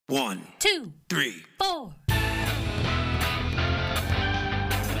1, 2, 3, 4.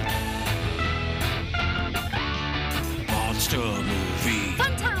 Monster movie.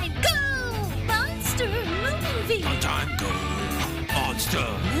 Fun time, go! Monster movie. Fun time, go. Monster.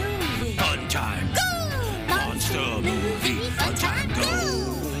 Movie. Fun time. Go! Monster movie. Fun time, go.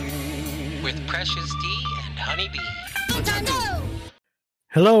 With Precious D and Honeybee. Fun time, go!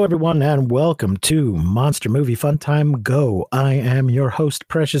 Hello, everyone, and welcome to Monster Movie Fun Time Go. I am your host,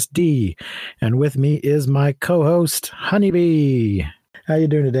 Precious D, and with me is my co-host, Honeybee. How you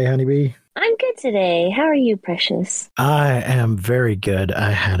doing today, Honeybee? I'm good today. How are you, Precious? I am very good.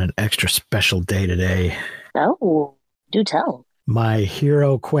 I had an extra special day today. Oh, do tell. My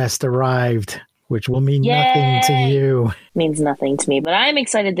Hero Quest arrived, which will mean nothing to Yay! you. Means nothing to me, but I'm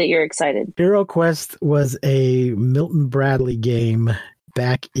excited that you're excited. Hero Quest was a Milton Bradley game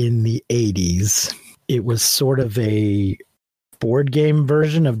back in the 80s. It was sort of a board game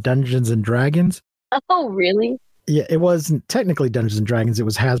version of Dungeons and Dragons. Oh, really? Yeah, it wasn't technically Dungeons and Dragons. It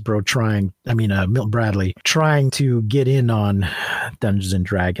was Hasbro Milton Bradley trying to get in on Dungeons and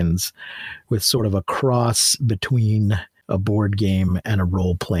Dragons with sort of a cross between a board game and a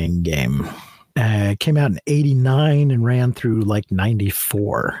role-playing game. It came out in 89 and ran through like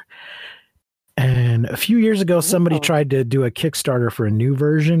 94. And a few years ago, somebody tried to do a Kickstarter for a new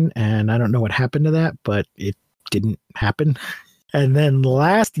version, and I don't know what happened to that, but it didn't happen. And then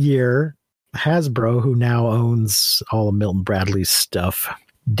last year, Hasbro, who now owns all of Milton Bradley's stuff,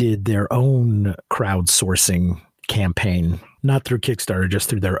 did their own crowdsourcing campaign, not through Kickstarter, just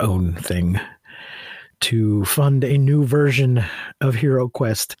through their own thing, to fund a new version of Hero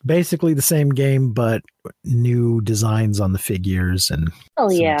Quest. Basically the same game, but new designs on the figures and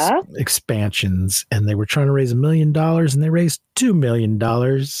expansions. And they were trying to raise $1 million, and they raised $2 million.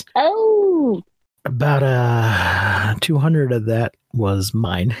 Oh, About 200 of that was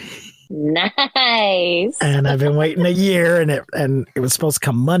mine. nice. And I've been waiting a year, and it was supposed to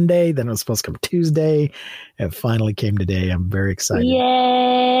come Monday, then it was supposed to come Tuesday. It finally came today. I'm very excited.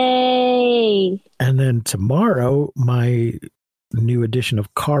 Yay! And then tomorrow, my new edition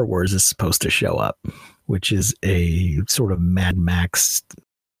of Car Wars is supposed to show up, which is a sort of Mad Max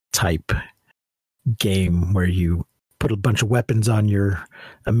type game where you put a bunch of weapons on your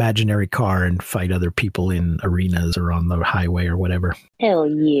imaginary car and fight other people in arenas or on the highway or whatever. Hell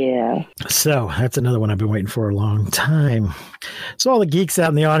yeah. So that's another one I've been waiting for a long time. So all the geeks out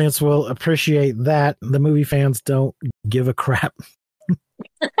in the audience will appreciate that. The movie fans don't give a crap.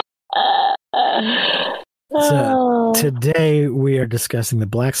 So today we are discussing The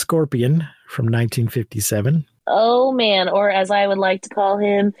Black Scorpion from 1957. Oh, man. Or as I would like to call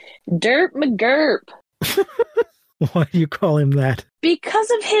him, Derp McGurp. Why do you call him that? Because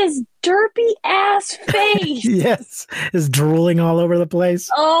of his derpy ass face. Yes, is drooling all over the place.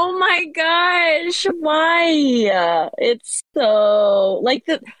 Oh my gosh, why? It's so like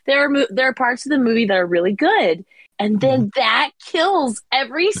there are parts of the movie that are really good, and then that kills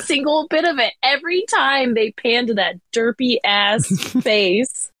every single bit of it. Every time they pan to that derpy ass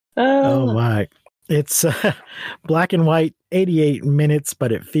face. Oh my. It's black and white, 88 minutes,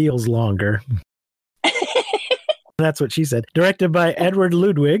 but it feels longer. That's what she said. Directed by Edward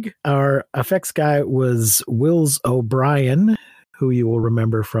Ludwig. Our effects guy was Wills O'Brien, who you will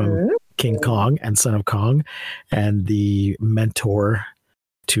remember from King Kong and Son of Kong, and the mentor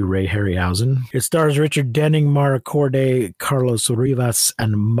to Ray Harryhausen. It stars Richard Denning, Mara Corday, Carlos Rivas,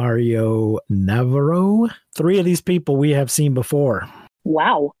 and Mario Navarro. 3 of these people we have seen before.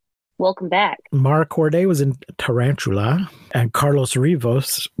 Wow. Welcome back. Mara Corday was in Tarantula, and Carlos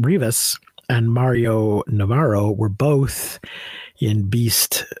Rivas and Mario Navarro were both in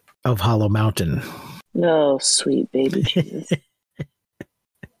Beast of Hollow Mountain. Oh, sweet baby Jesus.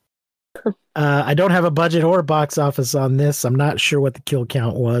 I don't have a budget or box office on this. I'm not sure what the kill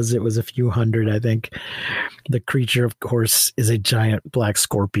count was. It was a few hundred, I think. The creature, of course, is a giant black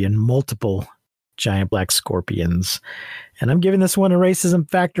scorpion, multiple giant black scorpions. And I'm giving this one a racism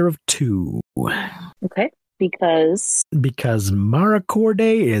factor of 2. Okay. Because Mara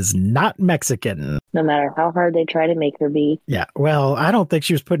Corday is not Mexican. No matter how hard they try to make her be. Yeah, well, I don't think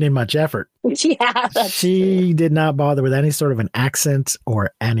she was putting in much effort. Yeah, she did not bother with any sort of an accent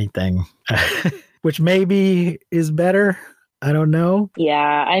or anything, which maybe is better. I don't know. Yeah,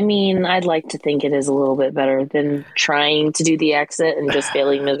 I mean, I'd like to think it is a little bit better than trying to do the accent and just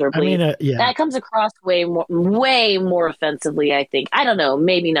failing miserably. I mean, yeah. That comes across way more offensively, I think. I don't know,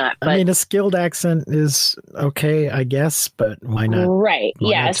 maybe not. But... I mean, a skilled accent is okay, I guess, but why not? Right,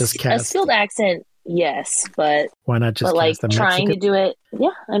 why not just a skilled accent, yes, but why not just like trying to do it?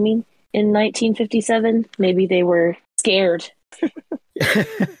 Yeah, I mean, in 1957, maybe they were scared.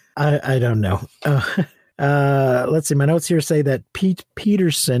 I don't know. Let's see. My notes here say that Pete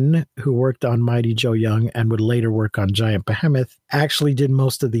Peterson, who worked on Mighty Joe Young and would later work on Giant Behemoth, actually did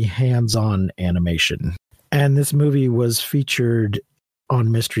most of the hands-on animation. And this movie was featured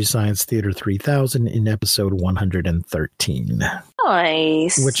on Mystery Science Theater 3000 in episode 113.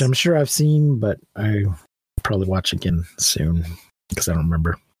 Nice. Which I'm sure I've seen, but I'll probably watch again soon because I don't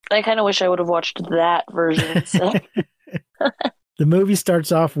remember. I kind of wish I would have watched that version. So. The movie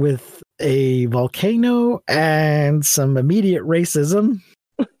starts off with a volcano and some immediate racism.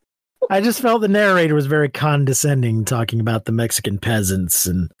 I just felt the narrator was very condescending, talking about the Mexican peasants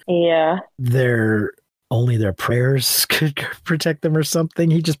and only their prayers could protect them or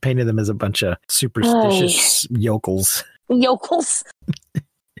something. He just painted them as a bunch of superstitious yokels. Yokels.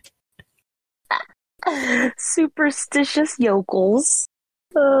 Superstitious yokels.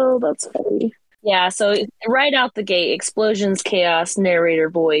 Oh, that's funny. Yeah, so right out the gate, explosions, chaos, narrator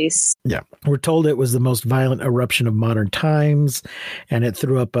voice. Yeah, we're told it was the most violent eruption of modern times, and it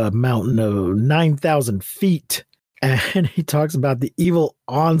threw up a mountain of 9,000 feet. And he talks about the evil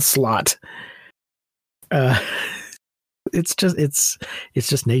onslaught. It's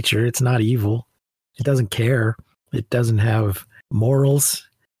just nature. It's not evil. It doesn't care. It doesn't have morals.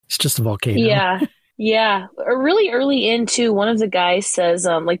 It's just a volcano. Yeah. Really early into, one of the guys says,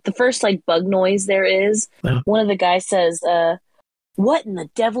 like the first like bug noise there is, one of the guys says, what in the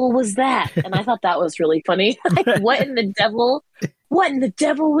devil was that? And I thought that was really funny. Like, what in the devil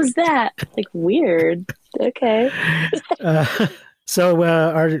was that? Like, weird. Okay. So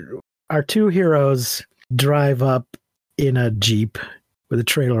our two heroes drive up in a Jeep with a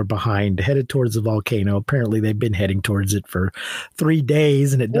trailer behind, headed towards the volcano. Apparently, they've been heading towards it for 3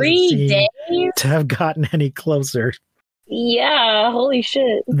 days, and it doesn't seem to have gotten any closer. Yeah, holy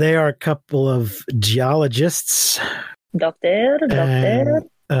shit. They are a couple of geologists. Doctor.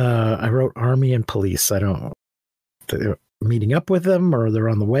 I wrote army and police. I don't know. They're meeting up with them or they're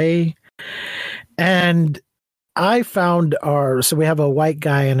on the way. And I found so we have a white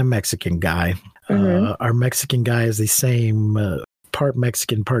guy and a Mexican guy. Mm-hmm. Our Mexican guy is the same part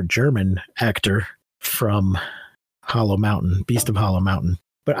Mexican, part German actor from Hollow Mountain, Beast of Hollow Mountain.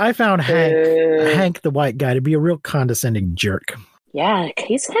 But I found Hank, the white guy, to be a real condescending jerk. Yeah,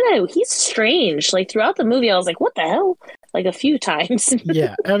 he's strange. Like throughout the movie, I was like, what the hell? Like a few times.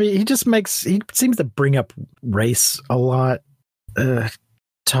 Yeah, I mean, he seems to bring up race a lot,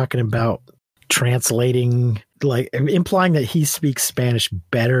 talking about translating, like implying that he speaks Spanish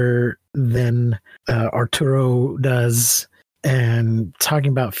better than Arturo does, and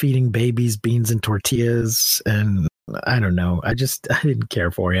talking about feeding babies beans and tortillas. And I don't know. I didn't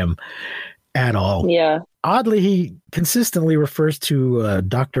care for him at all. Yeah. Oddly, he consistently refers to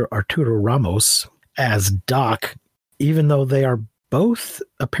Dr. Arturo Ramos as Doc, even though they are both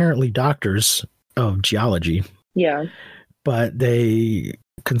apparently doctors of geology. Yeah. But they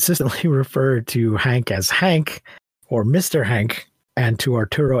consistently refer to Hank as Hank or Mr. Hank and to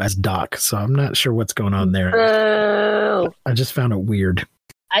Arturo as Doc. So I'm not sure what's going on there. Oh. I just found it weird.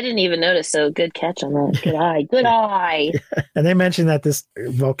 I didn't even notice, so good catch on that. Good eye. Good eye. And they mentioned that this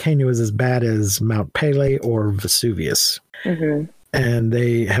volcano is as bad as Mount Pelée or Vesuvius. Mm-hmm. And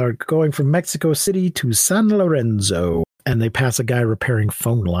they are going from Mexico City to San Lorenzo. And they pass a guy repairing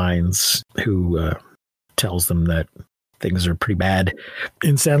phone lines who tells them that things are pretty bad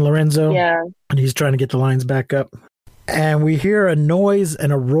in San Lorenzo. Yeah. And he's trying to get the lines back up. And we hear a noise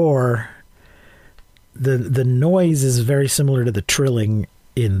and a roar. The noise is very similar to the trilling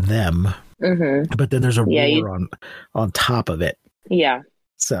in Them. Mm-hmm. But then there's a roar on top of it. Yeah.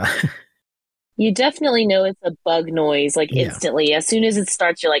 So you definitely know it's a bug noise, like instantly. As soon as it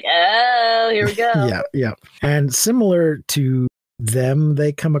starts, you're like, oh, here we go. Yeah. And similar to Them,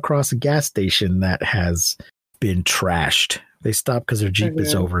 they come across a gas station that has been trashed. They stop because their Jeep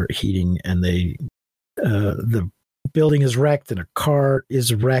is overheating, and the building is wrecked, and a car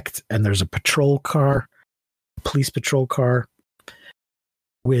is wrecked, and there's a police patrol car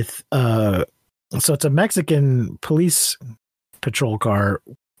with so it's a Mexican police patrol car,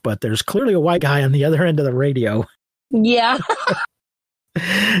 but there's clearly a white guy on the other end of the radio. Yeah.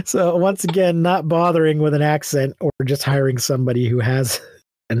 So once again, not bothering with an accent or just hiring somebody who has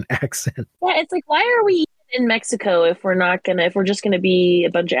an accent. Yeah, it's like, why are we in Mexico if we're just gonna be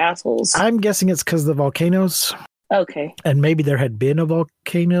a bunch of assholes? I'm guessing it's because of the volcanoes. Okay. And maybe there had been a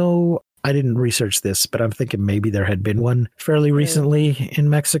volcano. I didn't research this, but I'm thinking maybe there had been one fairly recently in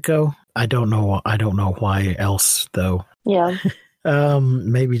Mexico. I don't know why else though. Yeah.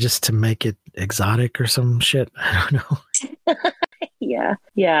 Maybe just to make it exotic or some shit. I don't know. Yeah.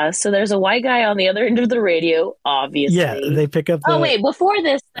 Yeah, so there's a white guy on the other end of the radio, obviously. Yeah, they pick up the... Oh, wait, before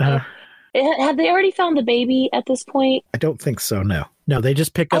this, though, have they already found the baby at this point? I don't think so, no. No, they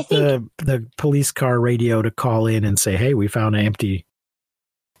just pick up think- the police car radio to call in and say, hey, we found an empty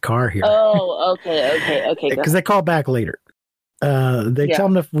car here. Oh, okay. Because they call back later. They tell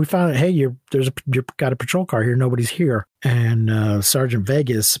them, if we found it, hey, you've got a patrol car here, nobody's here. And Sergeant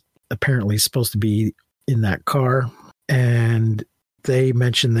Vegas apparently is supposed to be in that car. And they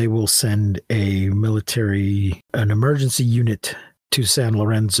mention they will send an emergency unit to San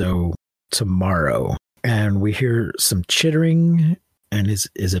Lorenzo tomorrow. And we hear some chittering. And is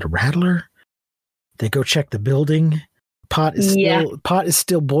it a rattler? They go check the building. Pot is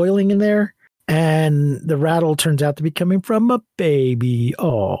still boiling in there. And the rattle turns out to be coming from a baby.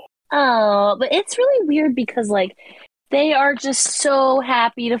 Oh, but it's really weird because, like, they are just so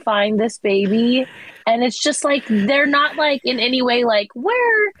happy to find this baby. And it's just like, they're not like in any way like,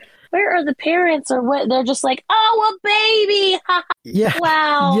 where are the parents or what? They're just like, oh, a baby. yeah.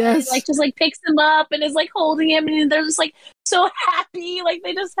 Wow. Yes. And, like, just like picks him up and is like holding him. And they're just like so happy. Like,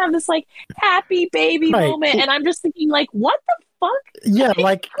 they just have this like happy baby moment. And I'm just thinking, like, what the fuck? Yeah,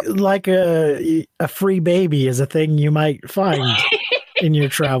 like a free baby is a thing you might find in your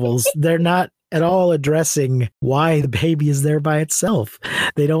travels. They're not at all addressing why the baby is there by itself.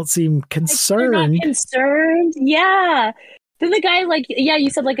 They don't seem concerned. They're not concerned. Yeah. Then the guy, like, yeah, you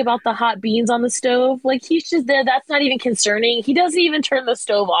said like about the hot beans on the stove. Like, he's just there. That's not even concerning. He doesn't even turn the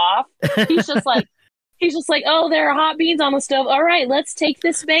stove off. He's just like, oh, there are hot beans on the stove. All right, let's take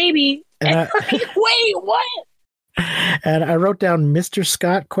this baby. And wait, what? And I wrote down Mr.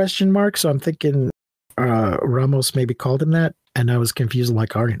 Scott ? So I'm thinking Ramos maybe called him that. And I was confused,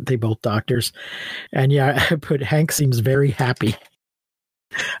 like, aren't they both doctors? And yeah, I put Hank seems very happy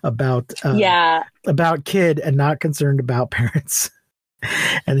about kid and not concerned about parents.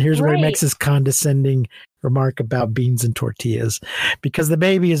 And here's where he makes his condescending remark about beans and tortillas, because the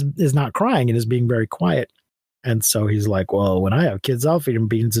baby is not crying and is being very quiet. And so he's like, well, when I have kids, I'll feed them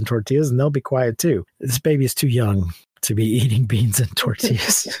beans and tortillas and they'll be quiet too. This baby is too young to be eating beans and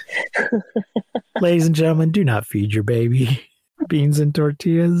tortillas. Ladies and gentlemen, do not feed your baby beans and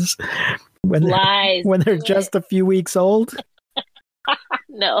tortillas when they're just a few weeks old.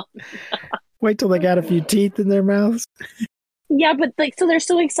 No. Wait till they got a few teeth in their mouths. Yeah, but like, so they're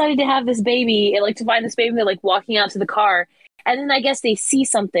so excited to have this baby, and like to find this baby. They're like walking out to the car, and then I guess they see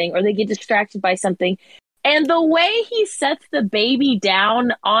something or they get distracted by something. And the way he sets the baby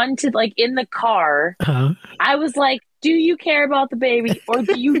down onto like in the car, I was like, do you care about the baby or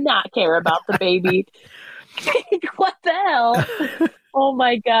do you not care about the baby? What the hell? Oh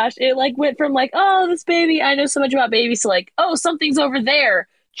my gosh. It like went from like, oh, this baby, I know so much about babies, to like, oh, something's over there.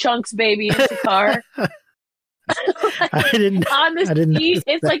 Chunks baby into car. On the seat,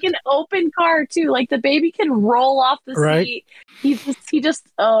 it's like an open car too. Like the baby can roll off the seat. He just.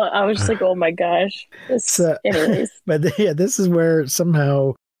 Oh, I was just like, oh my gosh. Anyways, but this is where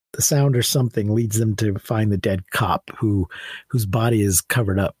somehow the sound or something leads them to find the dead cop whose body is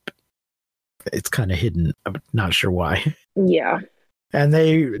covered up. It's kind of hidden. I'm not sure why. Yeah. And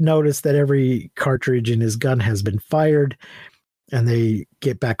they notice that every cartridge in his gun has been fired, and they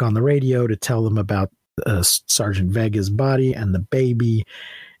get back on the radio to tell them about Sergeant Vega's body and the baby,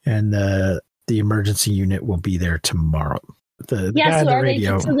 and the emergency unit will be there tomorrow. So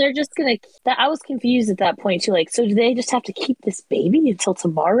they're just gonna. I was confused at that point too. Like, so do they just have to keep this baby until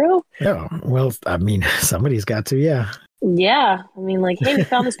tomorrow? Yeah. Well, I mean, somebody's got to. Yeah. Yeah. I mean, like, hey, we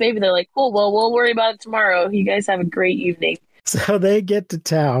found this baby. They're like, cool. Well, we'll worry about it tomorrow. You guys have a great evening. So they get to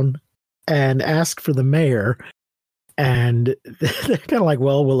town and ask for the mayor. And they're kind of like,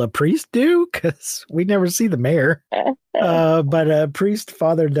 well, will a priest do? Because we never see the mayor. But a priest,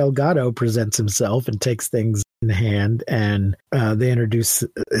 Father Delgado, presents himself and takes things in hand. And they introduce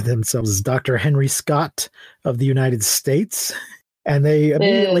themselves as Dr. Henry Scott of the United States. And they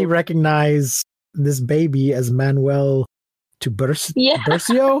immediately recognize this baby as Manuel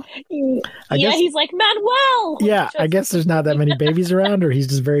Tiburcio. I guess, he's like, Manuel! Yeah, I guess there's not that many babies around, or he's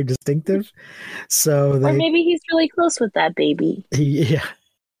just very distinctive. So or maybe he's really close with that baby.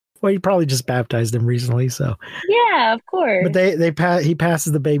 Well, he probably just baptized him recently, so. Yeah, of course. But he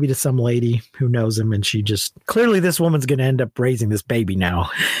passes the baby to some lady who knows him, and she just, clearly this woman's going to end up raising this baby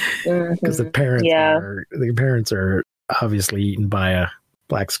now. Because the parents are obviously eaten by a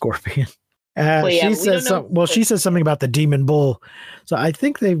black scorpion. She says something about the demon bull. So I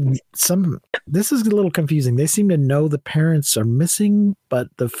think this is a little confusing. They seem to know the parents are missing, but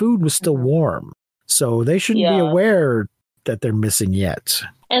the food was still warm. So they shouldn't be aware that they're missing yet.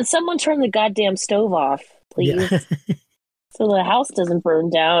 And someone turn the goddamn stove off, please. Yeah. So the house doesn't burn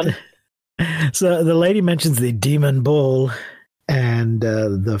down. So the lady mentions the demon bull, and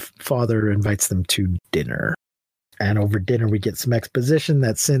the father invites them to dinner. And over dinner, we get some exposition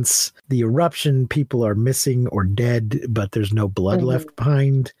that since the eruption, people are missing or dead, but there's no blood left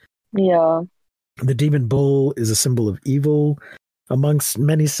behind. Yeah. The demon bull is a symbol of evil amongst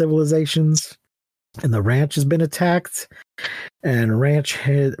many civilizations. And the ranch has been attacked. And ranch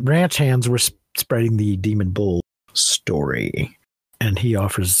hands were spreading the demon bull story. And he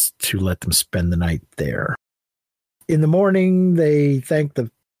offers to let them spend the night there. In the morning, they thank the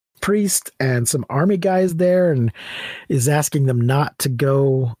priest, and some army guys there, and is asking them not to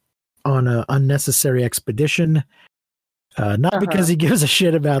go on an unnecessary expedition. Not because he gives a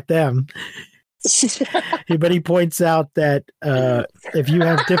shit about them, but he points out that if you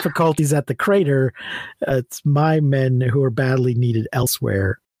have difficulties at the crater, it's my men who are badly needed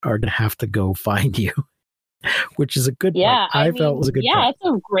elsewhere are going to have to go find you. Which is a good point. I felt was a good point. Yeah, that's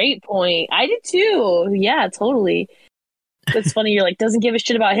a great point. I did too. Yeah, totally. It's funny, you're like, doesn't give a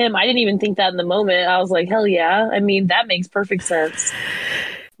shit about him. I didn't even think that in the moment. I was like, hell yeah. I mean, that makes perfect sense. I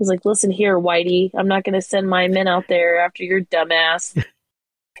was like, listen here, Whitey. I'm not going to send my men out there after your dumbass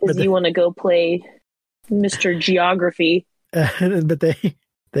because you want to go play Mr. Geography. But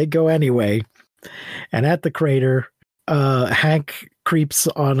they go anyway. And at the crater, Hank creeps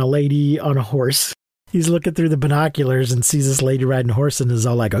on a lady on a horse. He's looking through the binoculars and sees this lady riding a horse and is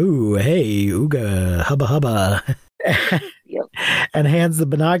all like, "Oh, hey, ooga, hubba hubba." Yep. And hands the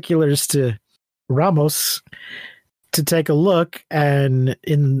binoculars to Ramos to take a look. And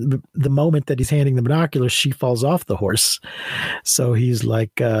in the moment that he's handing the binoculars, she falls off the horse. So he's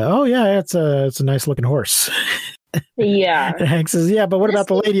like, "Oh yeah, it's a nice looking horse." Yeah. And Hank says, "Yeah, but what about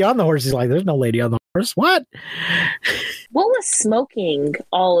the lady on the horse?" He's like, "There's no lady on the horse." What? What was smoking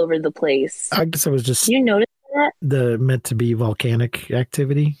all over the place? I guess it was just you noticed that? The meant to be volcanic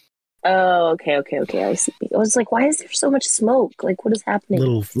activity. Oh, okay. I see. I was like, why is there so much smoke? Like, what is happening?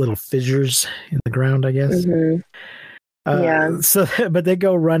 Little fissures in the ground, I guess. Yeah. So, but they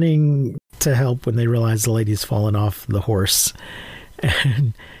go running to help when they realize the lady's fallen off the horse,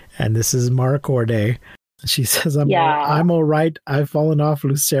 and this is Mara Corday. She says, I'm all right. I've fallen off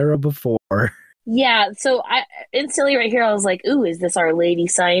Lucero before." Yeah, so I instantly right here I was like, ooh, is this our lady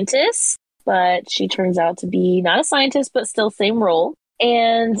scientist? But she turns out to be not a scientist, but still same role.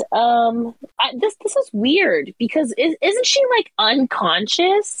 And this is weird because isn't she like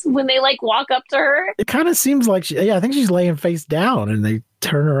unconscious when they like walk up to her? It kind of seems like I think she's laying face down and they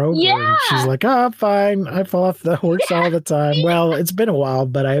turn her over. Yeah. And she's like, "Oh, I'm fine. I fall off the horse all the time." Well, it's been a while,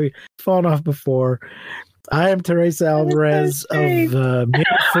 but I've fallen off before. I am Teresa Alvarez of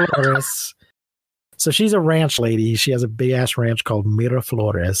Miraflores. So she's a ranch lady. She has a big ass ranch called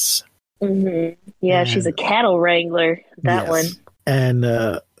Miraflores. Mm-hmm. Yeah, she's a cattle wrangler. That one. And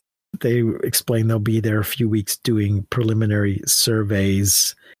they explain they'll be there a few weeks doing preliminary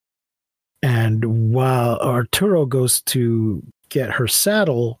surveys. And while Arturo goes to get her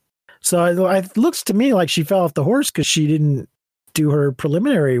saddle, so it looks to me like she fell off the horse because she didn't do her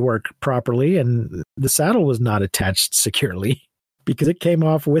preliminary work properly, and the saddle was not attached securely because it came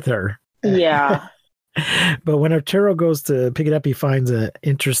off with her. Yeah. But when Arturo goes to pick it up, he finds an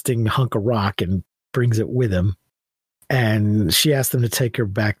interesting hunk of rock and brings it with him. And she asked them to take her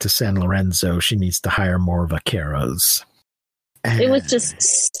back to San Lorenzo. She needs to hire more vaqueros. And it was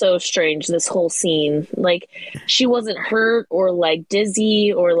just so strange, this whole scene. Like, she wasn't hurt or like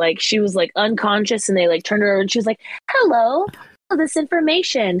dizzy or like she was like unconscious, and they like turned her over and she was like, "Hello, this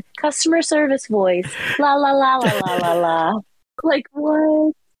information, customer service voice, la la la la la la la." Like,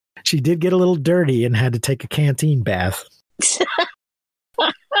 what? She did get a little dirty and had to take a canteen bath.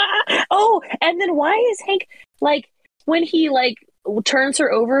 Oh, and then why is Hank like when he like turns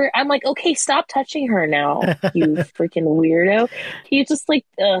her over? I'm like, okay, stop touching her now, you freaking weirdo. He's just like,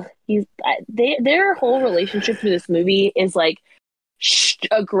 their whole relationship through this movie is like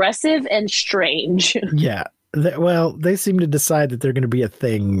aggressive and strange. Yeah. Well, they seem to decide that they're going to be a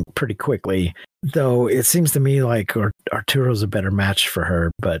thing pretty quickly, though it seems to me like Arturo's a better match for her,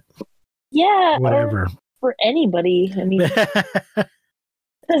 but yeah, whatever. For anybody. I mean,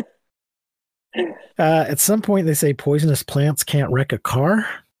 at some point they say poisonous plants can't wreck a car.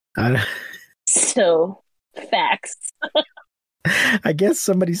 So, facts. I guess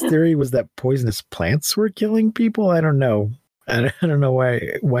somebody's theory was that poisonous plants were killing people. I don't know. I don't know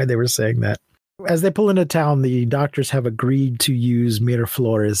why they were saying that. As they pull into town, the doctors have agreed to use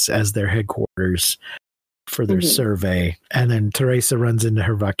Miraflores as their headquarters for their survey. And then Teresa runs into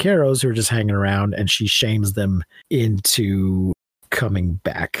her vaqueros who are just hanging around, and she shames them into coming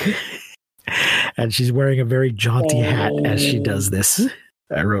back. And she's wearing a very jaunty hat as she does this.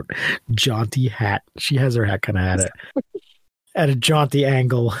 I wrote jaunty hat. She has her hat kind of at a jaunty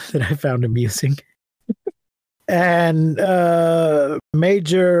angle that I found amusing. And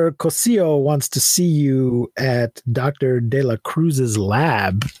Major Cosio wants to see you at Dr. De La Cruz's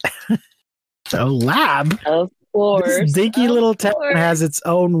lab. So lab? Of course. This dinky of little town course. has its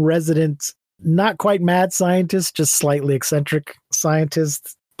own resident, not quite mad scientist, just slightly eccentric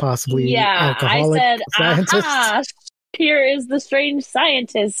scientist, possibly Yeah, I alcoholic said, scientist. aha, here is the strange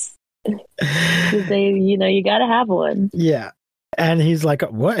scientist. 'Cause you got to have one. Yeah. And he's like,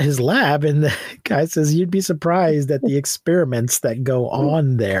 what? His lab? And the guy says, you'd be surprised at the experiments that go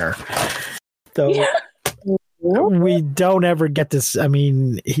on there. So we don't ever get this. I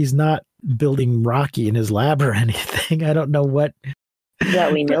mean, he's not building Rocky in his lab or anything. I don't know what.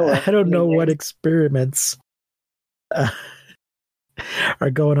 That we know of. I don't know what experiments are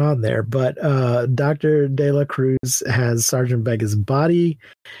going on there. But Dr. De La Cruz has Sergeant Vega's body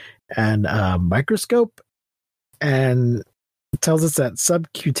and a microscope and tells us that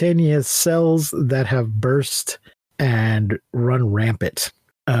subcutaneous cells that have burst and run rampant,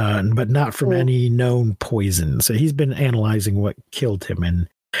 but not from any known poison. So he's been analyzing what killed him and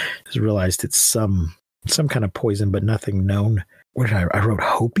has realized it's some kind of poison, but nothing known. What did I wrote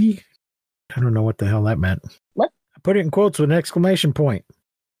Hopi? I don't know what the hell that meant. What? I put it in quotes with an exclamation point.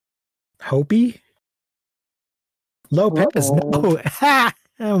 Hopi? Lopez. No.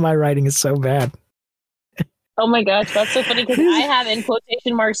 Oh, my writing is so bad. Oh my gosh, that's so funny because I have in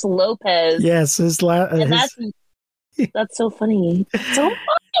quotation marks Lopez. Yes, and that's so funny. That's so funny.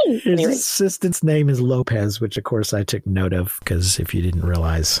 His Anyway. assistant's name is Lopez, which of course I took note of because if you didn't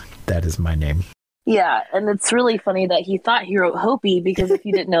realize, that is my name. Yeah, and it's really funny that he thought he wrote Hopi because if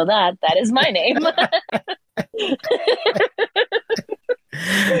you didn't know that, that is my name.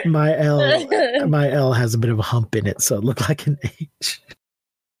 My L has a bit of a hump in it, so it looked like an H.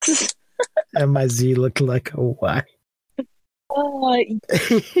 And my Z looked like a Y.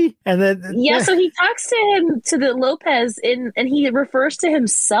 And then So he talks to the Lopez and he refers to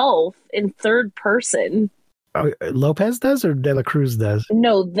himself in third person. Lopez does or De La Cruz does?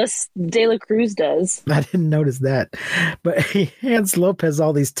 No, this De La Cruz does. I didn't notice that. But he hands Lopez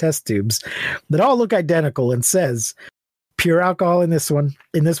all these test tubes that all look identical and says, pure alcohol in this one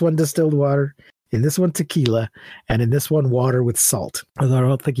distilled water, in this one tequila, and in this one water with salt. Although I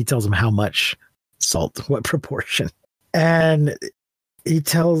don't think he tells them how much salt, what proportion. And he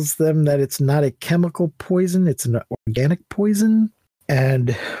tells them that it's not a chemical poison, it's an organic poison.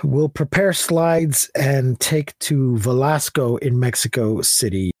 And we'll prepare slides and take to Velasco in Mexico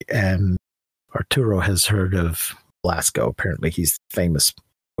City. And Arturo has heard of Velasco. Apparently he's the famous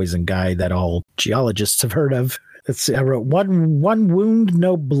poison guy that all geologists have heard of. Let's see, I wrote one wound,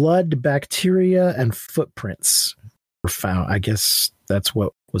 no blood, bacteria, and footprints were found. I guess that's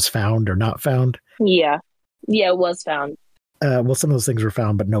what was found or not found. Yeah, it was found. Well, some of those things were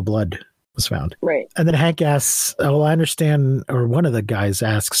found, but no blood was found. Right. And then Hank asks, well, I understand, or one of the guys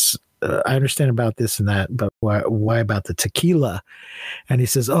asks, I understand about this and that, but why about the tequila? And he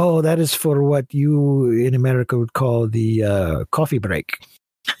says, oh, that is for what you in America would call the coffee break.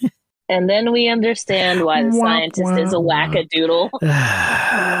 And then we understand why the scientist is a wackadoodle.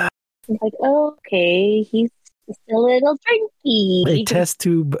 Like, okay, he's just a little drinky. A test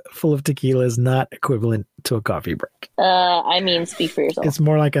tube full of tequila is not equivalent to a coffee break. I mean, speak for yourself. It's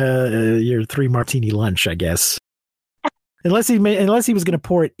more like your 3 martini lunch, I guess. Unless he was going to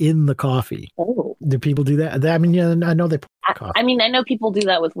pour it in the coffee. Oh. Do people do that? I mean, yeah, I know they pour coffee. I mean, I know people do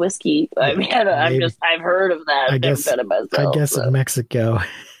that with whiskey. I mean, I've heard of that. I've never done it myself. In Mexico,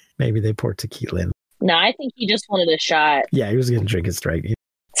 maybe they pour tequila in. No, I think he just wanted a shot. Yeah, he was going to drink it straight.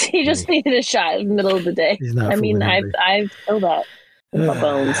 He just needed a shot in the middle of the day. He's not. I mean, I feel that in my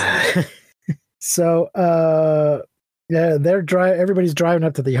bones. So, yeah, everybody's driving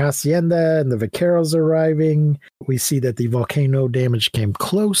up to the hacienda, and the vaqueros are arriving. We see that the volcano damage came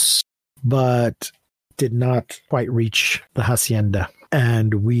close, but did not quite reach the hacienda.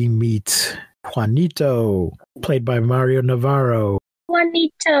 And we meet Juanito, played by Mario Navarro.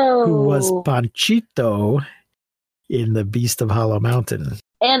 Juanito, who was Panchito in The Beast of Hollow Mountain.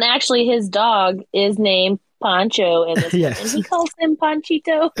 And actually, his dog is named Pancho in this Yes. one, and he calls him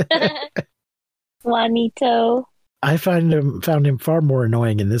Panchito. Juanito. I found him far more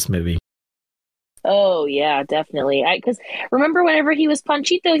annoying in this movie. Oh yeah, definitely. Because remember, whenever he was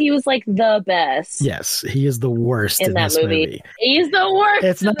Panchito, he was like the best. Yes, he is the worst in that this movie. He's the worst.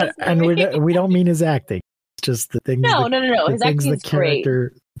 It's not, and we don't mean his acting. It's just the things. No. His acting is great.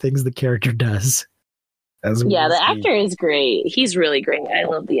 Things the character does. The actor is great. He's really great. I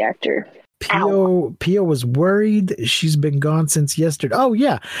love the actor. Pio was worried. She's been gone since yesterday. Oh,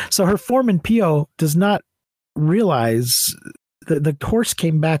 yeah. So her foreman, Pio, does not realize that the horse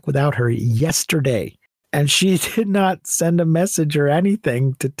came back without her yesterday. And she did not send a message or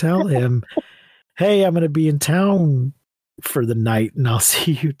anything to tell him, hey, I'm going to be in town for the night and I'll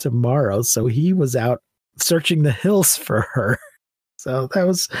see you tomorrow. So he was out searching the hills for her. So that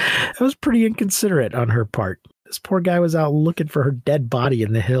was pretty inconsiderate on her part. This poor guy was out looking for her dead body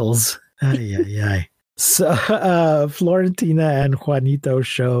in the hills. Ay, ay, ay. So Florentina and Juanito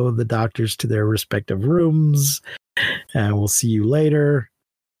show the doctors to their respective rooms, and we'll see you later.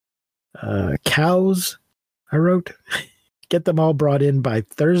 Cows, I wrote. Get them all brought in by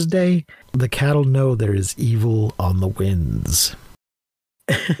Thursday. The cattle know there is evil on the winds.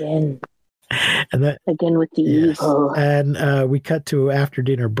 Again. And that, Again with the evil. And we cut to after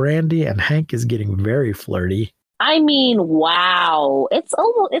dinner brandy, and Hank is getting very flirty. I mean, wow. It's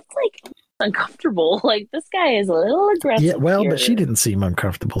like uncomfortable. Like, this guy is a little aggressive. Yeah, well, here. but she didn't seem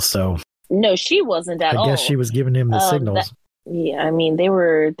uncomfortable, so No, she wasn't at all. I guess she was giving him the signals. Yeah, I mean, they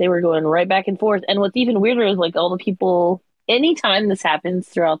were going right back and forth. And what's even weirder is, like, all the people, anytime this happens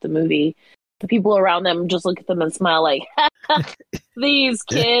throughout the movie, the people around them just look at them and smile like, these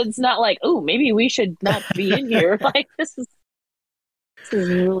kids, not like, oh, maybe we should not be in here. Like, this is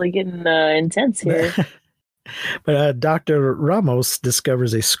really getting intense here. But Dr. Ramos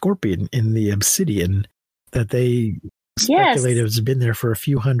discovers a scorpion in the obsidian that they speculate has been there for a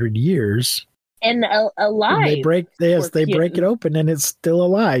few hundred years. And alive. And they break it open and it's still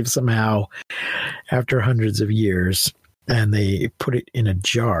alive somehow after hundreds of years. And they put it in a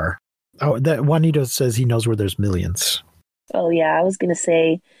jar. Oh, that Juanito says he knows where there's millions. Oh, yeah. I was going to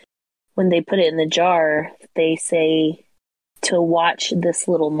say, when they put it in the jar, they say to watch this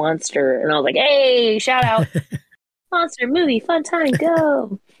little monster. And I was like, hey, shout out. Monster movie, fun time,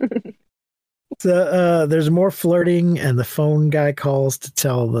 go. So there's more flirting, and the phone guy calls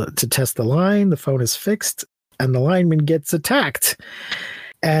to test the line. The phone is fixed, and the lineman gets attacked.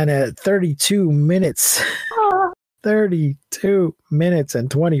 And at 32 minutes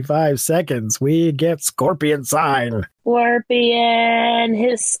and 25 seconds, we get Scorpion sign. Scorpion,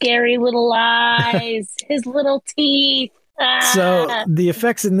 his scary little eyes, his little teeth. So the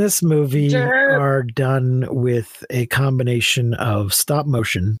effects in this movie are done with a combination of stop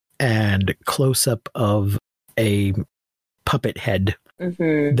motion and close up of a puppet head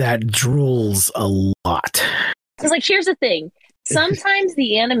that drools a lot. Because, like, here's the thing. Sometimes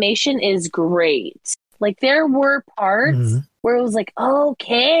the animation is great. Like, there were parts where it was like,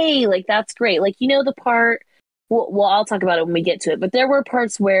 okay, like, that's great. Like, you know, the part, well, I'll talk about it when we get to it, but there were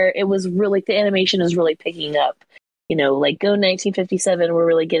parts where it was really, the animation is really picking up. You know, like, go 1957, we're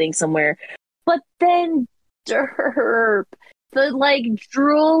really getting somewhere. But then, derp, the, like,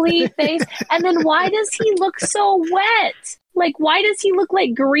 drooly face. And then why does he look so wet? Like, why does he look,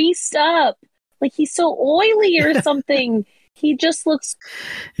 like, greased up? Like, he's so oily or something. He just looks...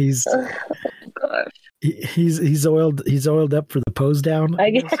 oh, gosh. He's oiled up for the pose down.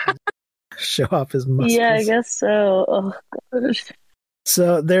 I guess. Show off his muscles. Yeah, I guess so. Oh, gosh.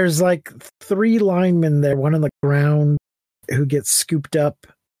 So there's like 3 linemen there, one on the ground who gets scooped up,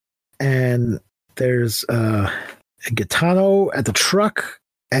 and there's a Gaetano at the truck,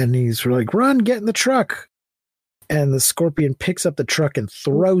 and he's like, run, get in the truck. And the Scorpion picks up the truck and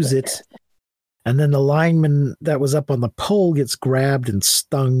throws it. And then the lineman that was up on the pole gets grabbed and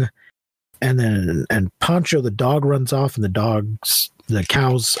stung. And Pancho, the dog, runs off, and the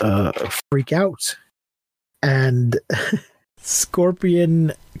cows freak out. And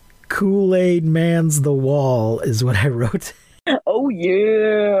Scorpion Kool-Aid mans the wall is what I wrote. Oh,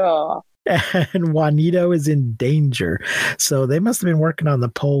 yeah. And Juanito is in danger. So they must have been working on the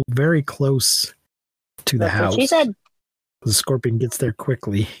pole very close to the house. She said. The Scorpion gets there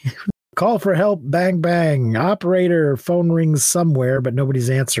quickly. Call for help, bang, bang. Operator, phone rings somewhere, but nobody's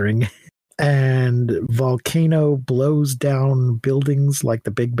answering. And volcano blows down buildings like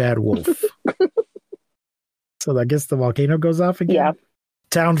the big bad wolf. So I guess the volcano goes off again? Yeah.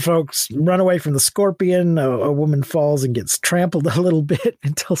 Town folks run away from the Scorpion. A woman falls and gets trampled a little bit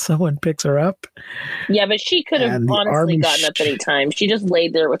until someone picks her up. Yeah, but she could have honestly gotten up any time. She just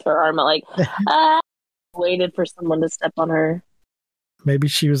laid there with her arm out like, waited for someone to step on her. Maybe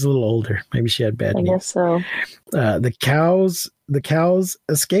she was a little older. Maybe she had bad knees. I guess so. The cows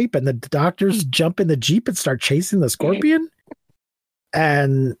escape, and the doctors jump in the Jeep and start chasing the Scorpion.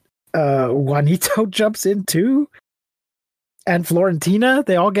 And Juanito jumps in too. And Florentina,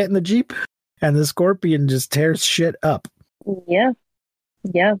 they all get in the Jeep, and the Scorpion just tears shit up. Yeah.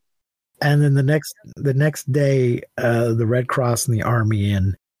 Yeah. And then the next day, the Red Cross and the Army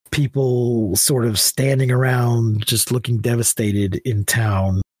and people sort of standing around just looking devastated in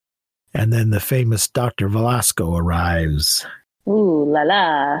town. And then the famous Dr. Velasco arrives. Ooh la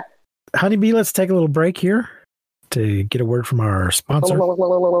la. Honeybee, let's take a little break here to get a word from our sponsor.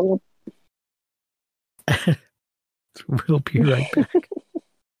 We'll be right back.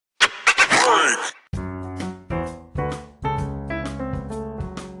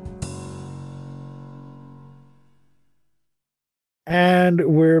 And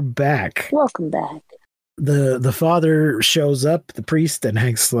we're back. Welcome back. The father shows up, the priest, and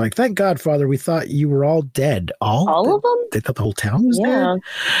Hank's like, "Thank God, Father, we thought you were all dead." All of them? They thought the whole town was dead?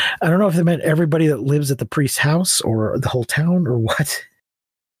 I don't know if they meant everybody that lives at the priest's house or the whole town or what.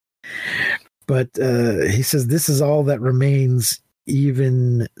 But he says this is all that remains,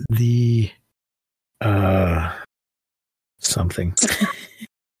 even the something.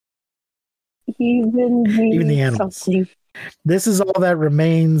 Even the animals. Something. This is all that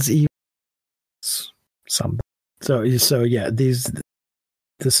remains, even something. So yeah, this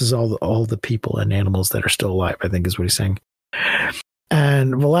is all the people and animals that are still alive, I think is what he's saying.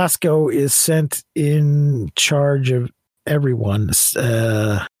 And Velasco is sent in charge of everyone.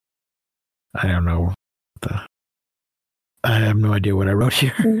 I don't know. I have no idea what I wrote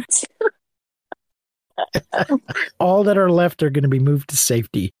here. All that are left are going to be moved to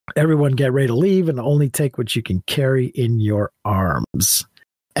safety. Everyone get ready to leave and only take what you can carry in your arms.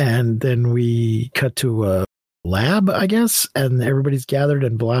 And then we cut to a lab, I guess, and everybody's gathered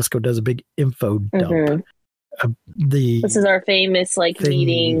and Velasco does a big info dump. This is our famous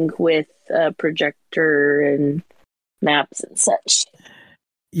meeting with a projector and maps and such.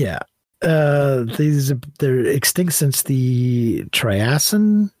 Yeah. They're extinct since the Triassic.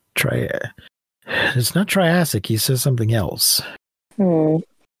 It's not Triassic. He says something else.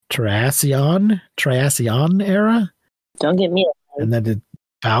 Triassian era. Don't get me. And then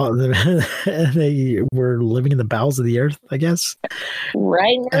they were living in the bowels of the earth, I guess.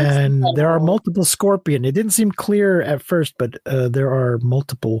 Right. And there are multiple scorpion. It didn't seem clear at first, but there are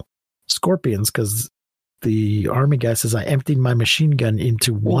multiple scorpions because the army guy says I emptied my machine gun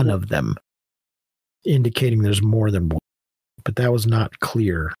into one of them, indicating there's more than one. But that was not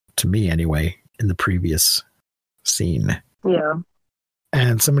clear to me anyway in the previous scene. Yeah.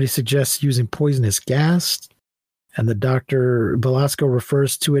 And somebody suggests using poisonous gas, and the Dr. Velasco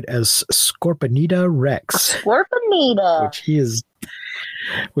refers to it as Scorponita Rex. Scorponita.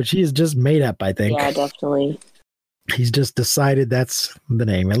 Which he has just made up, I think. Yeah, definitely. He's just decided that's the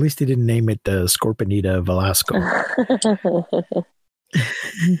name. At least he didn't name it Scorponita Velasco.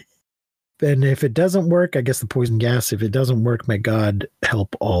 And if it doesn't work, I guess the poison gas, if it doesn't work, may God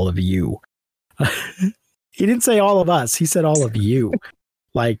help all of you. He didn't say all of us. He said all of you.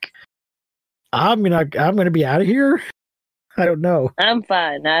 Like, I'm gonna be out of here. I don't know. I'm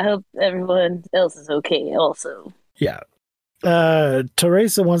fine. I hope everyone else is okay also. Yeah.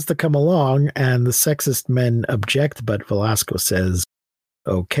 Teresa wants to come along, and the sexist men object, but Velasco says,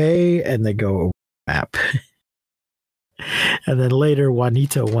 okay, and they go map. And then later,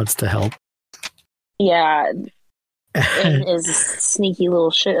 Juanito wants to help. Yeah. And is sneaky little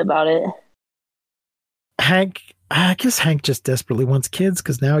shit about it. I guess Hank just desperately wants kids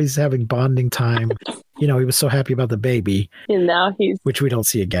because now he's having bonding time. He was so happy about the baby. And now which we don't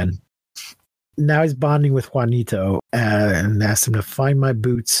see again. Now he's bonding with Juanito and asks him to find my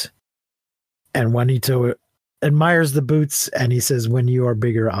boots. And Juanito admires the boots and he says, when you are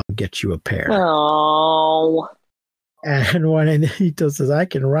bigger, I'll get you a pair. Oh. And Juanito says, I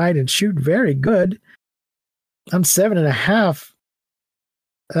can ride and shoot very good. I'm 7.5.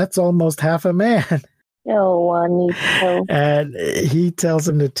 That's almost half a man. Oh, Juanito. And he tells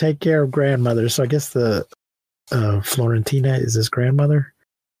him to take care of grandmother. So I guess the Florentina is his grandmother.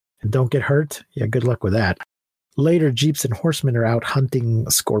 And don't get hurt. Yeah, good luck with that. Later, Jeeps and horsemen are out hunting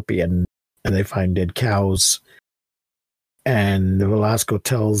scorpion, and they find dead cows. And Velasco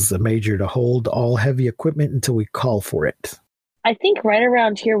tells the major to hold all heavy equipment until we call for it. I think right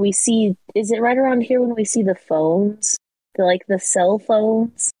around here we see, is it right around here when we see the phones? The cell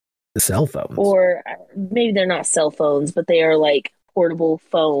phones? The cell phones? Or maybe they're not cell phones, but they are like portable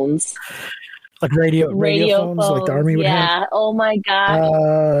phones. Like radio phones, like the army would have? Yeah, oh my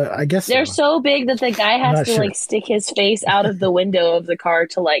God. I guess they're so big that the guy has to stick his face out of the window of the car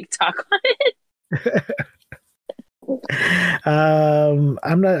to talk on it.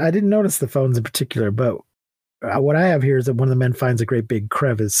 I didn't notice the phones in particular, but what I have here is that one of the men finds a great big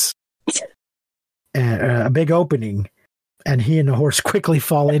crevice and a big opening, and he and the horse quickly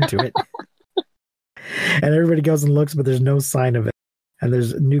fall into it. And everybody goes and looks, but there's no sign of it. And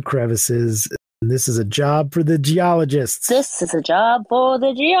there's new crevices, and this is a job for the geologists. This is a job for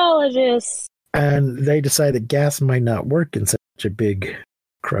the geologists. And they decide that gas might not work in such a big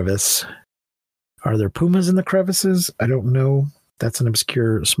crevice. Are there pumas in the crevices? I don't know. That's an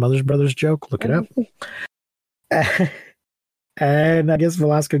obscure Smothers Brothers joke. Look it up. And I guess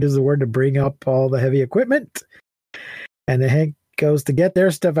Velasco gives the word to bring up all the heavy equipment. And then Hank goes to get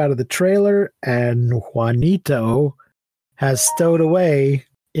their stuff out of the trailer, and Juanito has stowed away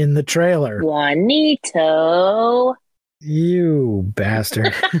in the trailer. Juanito. You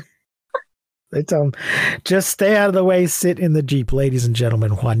bastard. They tell him, just stay out of the way, sit in the Jeep. Ladies and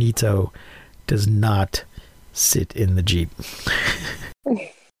gentlemen, Juanito does not sit in the Jeep.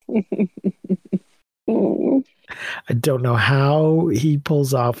 I don't know how he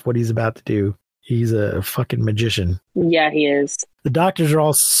pulls off what he's about to do. He's a fucking magician. Yeah, he is. The doctors are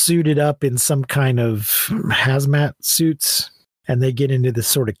all suited up in some kind of hazmat suits, and they get into this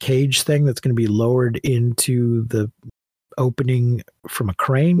sort of cage thing that's going to be lowered into the opening from a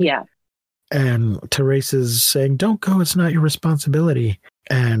crane. Yeah. And Teresa's saying, don't go, it's not your responsibility.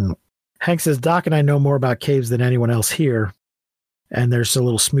 And Hank says, Doc and I know more about caves than anyone else here. And there's a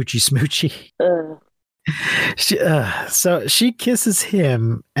little smoochy. So she kisses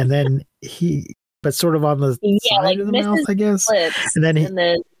him, and then but sort of on the side like of the mouth, I guess.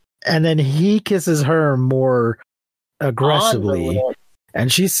 And then he kisses her more aggressively.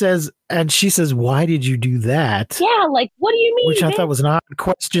 And she says, why did you do that? Yeah, like, what do you mean? Which I thought was an odd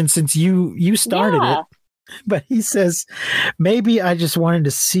question since you started it. But he says, maybe I just wanted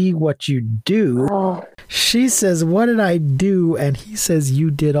to see what you do. Oh. She says, what did I do? And he says,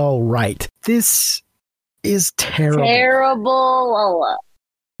 you did all right. This is terrible. Terrible.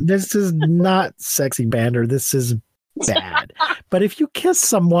 This is not sexy banter. This is bad. But if you kiss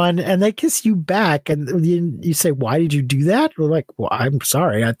someone and they kiss you back and you say, why did you do that? We're like, well, I'm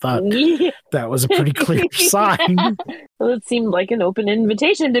sorry. I thought that was a pretty clear sign. Well, it seemed like an open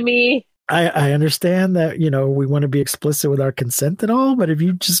invitation to me. I understand that, we want to be explicit with our consent and all, but if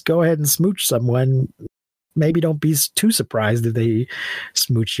you just go ahead and smooch someone, maybe don't be too surprised if they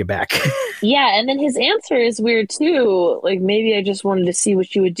smooch you back. Yeah, and then his answer is weird too. Like, maybe I just wanted to see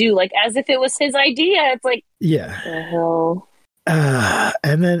what you would do. Like, as if it was his idea. It's like, yeah. The hell?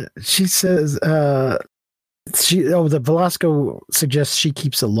 And then she says, the Velasco suggests she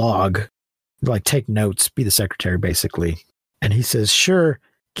keeps a log, like take notes, be the secretary, basically. And he says, sure,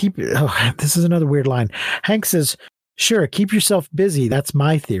 this is another weird line. Hank says, sure, keep yourself busy. That's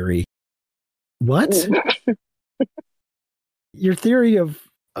my theory. What? Your theory of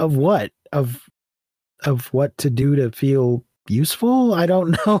what? Of what to do to feel useful? I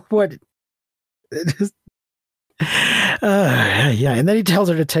don't know what. Yeah, and then he tells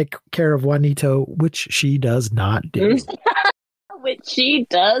her to take care of Juanito, which she does not do. Which she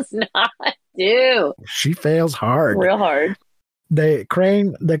does not do. She fails hard. Real hard. The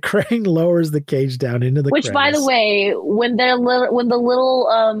crane lowers the cage down into the Which, crevice. by the way, when the little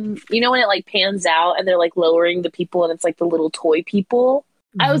when it like pans out and they're like lowering the people and it's like the little toy people,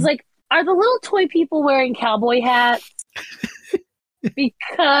 mm-hmm. I was like, are the little toy people wearing cowboy hats?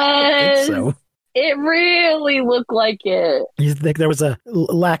 Because so. It really looked like it. You think there was a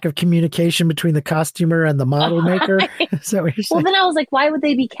lack of communication between the costumer and the model maker? Is that what you're saying? Well, then I was like, why would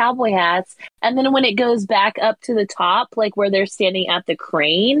they be cowboy hats? And then when it goes back up to the top, like where they're standing at the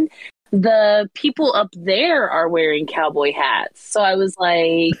crane, the people up there are wearing cowboy hats. So I was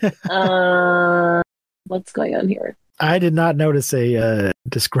like, what's going on here? I did not notice a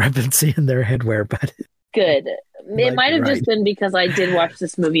discrepancy in their headwear, but... Good. It might have just been because I did watch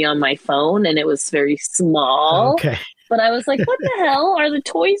this movie on my phone and it was very small. Okay. But I was like, what the hell? Are the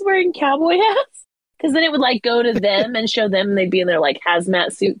toys wearing cowboy hats? Because then it would like go to them and show them they'd be in their like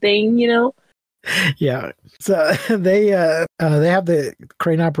hazmat suit thing, Yeah. So they have the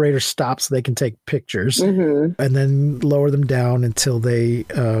crane operator stop so they can take pictures, mm-hmm. and then lower them down until they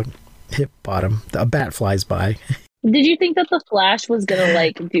hit bottom. A bat flies by. Did you think that the Flash was gonna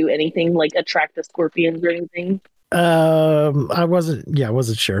like do anything, like attract the scorpions or anything? I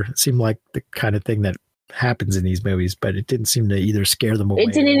wasn't sure. It seemed like the kind of thing that happens in these movies, but it didn't seem to either scare them away.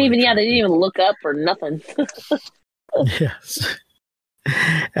 It didn't even. Yeah, they didn't even look up or nothing. Yes.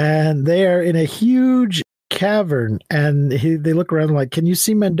 And they are in a huge cavern, and they look around like, can you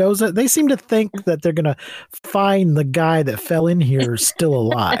see Mendoza? They seem to think that they're gonna find the guy that fell in here still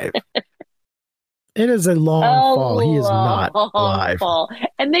alive. It is a long fall. He is not alive. Fall.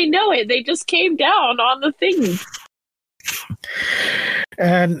 And they know it. They just came down on the thing.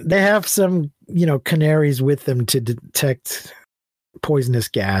 And they have some, canaries with them to detect poisonous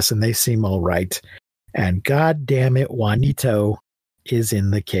gas, and they seem all right. And God damn it, Juanito is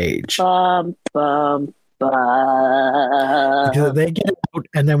in the cage. Bum, bum, Because bum. they get out,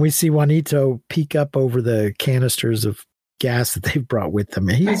 and then we see Juanito peek up over the canisters of gas that they've brought with them.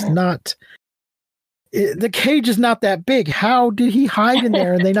 He's not. The cage is not that big. How did he hide in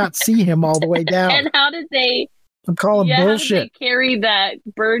there and they not see him all the way down? And how did they? I'm calling How did bullshit. they carry that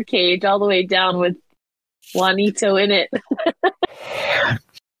bird cage all the way down with Juanito in it?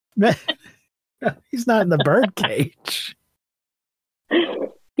 He's not in the bird cage.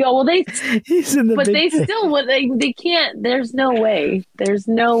 Yo, well, He's in the but big they cage. still would. They can't. There's no way. There's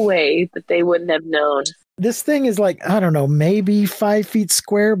no way that they wouldn't have known. This thing is like, I don't know, maybe 5 feet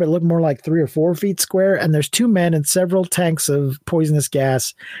square, but it looked more like 3 or 4 feet square. And there's 2 men and several tanks of poisonous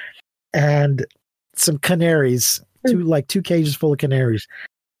gas and some canaries, 2 cages full of canaries.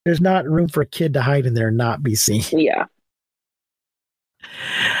 There's not room for a kid to hide in there and not be seen. Yeah.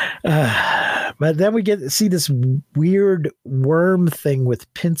 But then we get to see this weird worm thing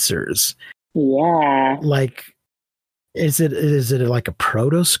with pincers. Yeah. Like, is it like a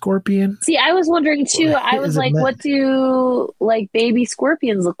proto scorpion? See, I was wondering too. I was Is it like, meant- what do like baby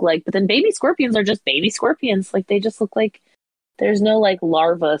scorpions look like? But then baby scorpions are just baby scorpions. Like they just look like there's no like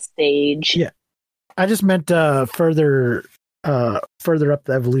larva stage. Yeah. I just meant further up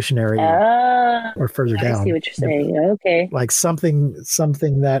the evolutionary or further I down. see what you're saying. Okay. Like something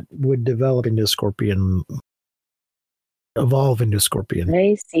that would develop into a scorpion, evolve into a scorpion,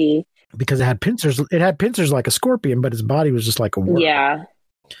 I see. because it had pincers. It had pincers like a scorpion, but its body was just like a worm. Yeah.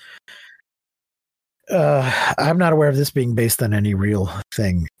 I'm not aware of this being based on any real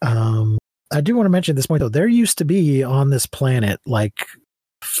thing. I do want to mention at this point, though, there used to be on this planet like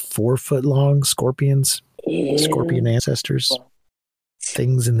 4-foot long scorpions, scorpion ancestors,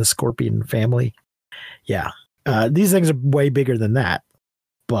 things in the scorpion family. Yeah. These things are way bigger than that,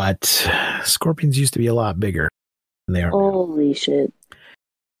 but scorpions used to be a lot bigger than they are now. Holy shit.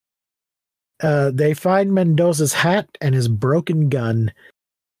 They find Mendoza's hat and his broken gun,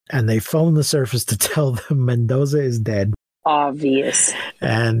 and they phone the surface to tell them Mendoza is dead. Obvious.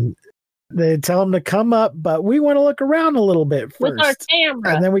 And they tell him to come up, but we want to look around a little bit first. With our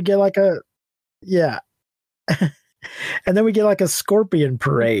camera. And then we get like a, yeah. And then we get like a scorpion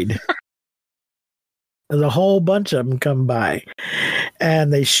parade. There's a whole bunch of them come by,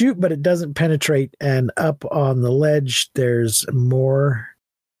 and they shoot, but it doesn't penetrate. And up on the ledge, there's more.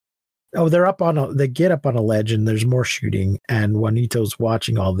 Oh, they get up on a ledge, and there's more shooting. And Juanito's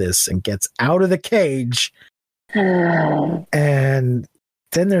watching all this and gets out of the cage. And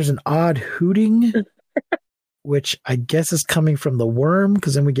then there's an odd hooting, which I guess is coming from the worm,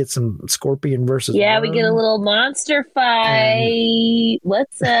 because then we get some scorpion versus Yeah, worm. we get a little monster fight.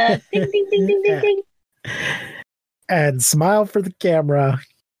 What's up? Ding, ding, ding, ding, ding, ding. And smile for the camera.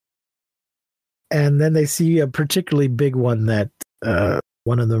 And then they see a particularly big one that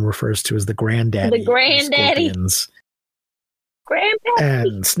one of them refers to as the granddaddy. The of granddaddy. scorpions. Granddaddy.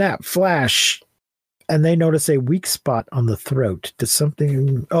 And snap, flash. And they notice a weak spot on the throat. Does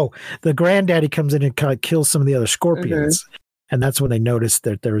something. Oh, the granddaddy comes in and kind of kills some of the other scorpions. And that's when they notice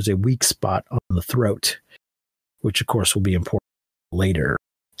that there is a weak spot on the throat, which of course will be important later.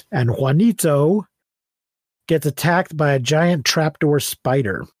 And Juanito gets attacked by a giant trapdoor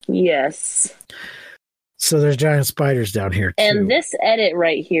spider. Yes. So there's giant spiders down here too. And this edit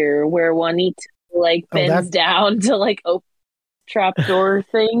right here where Juanito like Oh, bends down to like open the trapdoor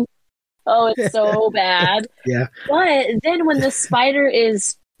thing. Oh, it's so bad. Yeah. But then when the spider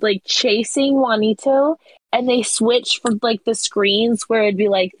is like chasing Juanito and they switch from like the screens where it'd be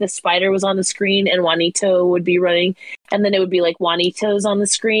like the spider was on the screen and Juanito would be running, and then it would be like Juanito's on the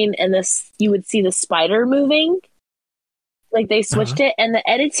screen and this you would see the spider moving. Like they switched it, and the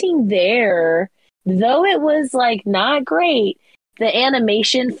editing there, though it was like not great, the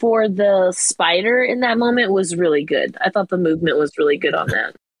animation for the spider in that moment was really good. I thought the movement was really good on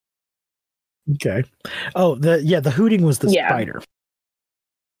that. Okay. Oh, the hooting was the Yeah. spider,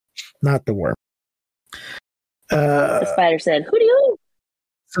 not the worm. The spider said, "Who do you?"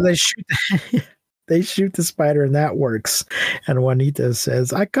 So they shoot. They shoot the spider, and that works. And Juanito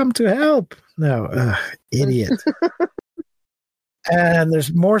says, "I come to help." No, idiot. And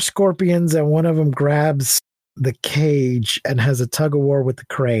there's more scorpions, and one of them grabs the cage and has a tug of war with the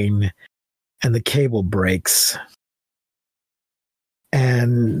crane, and the cable breaks.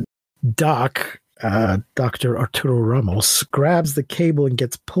 And Doc, Dr. Arturo Ramos, grabs the cable and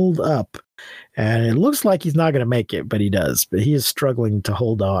gets pulled up. And it looks like he's not going to make it, but he does. But he is struggling to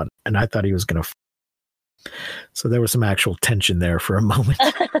hold on. And I thought he was going to. So there was some actual tension there for a moment.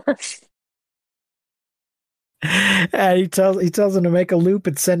 And he tells him to make a loop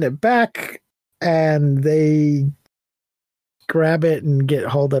and send it back. And they grab it and get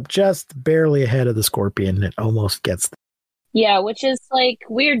hauled up just barely ahead of the scorpion. It almost gets them. Yeah, which is like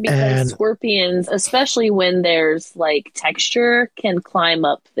weird because And- scorpions, especially when there's like texture, can climb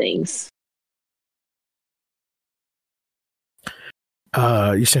up things.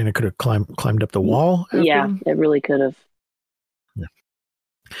 You're saying it could have climbed up the wall? after Yeah, them? it really could have.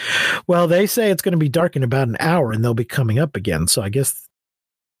 Well, they say it's going to be dark in about an hour and they'll be coming up again. So I guess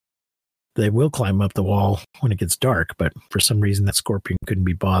they will climb up the wall when it gets dark. But for some reason, that scorpion couldn't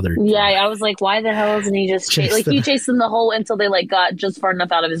be bothered. Yeah, I was like, why the hell isn't he just Chase like them. he chased them the whole until they like got just far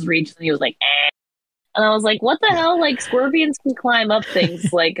enough out of his reach, and he was like, eh. And I was like, what the hell? Like scorpions can climb up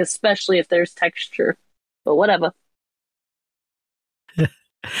things, like especially if there's texture. But whatever.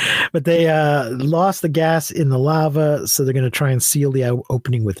 But they lost the gas in the lava, so they're going to try and seal the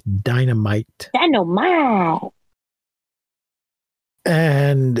opening with dynamite. Dynamite.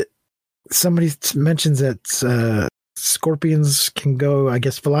 And somebody mentions that scorpions can go, I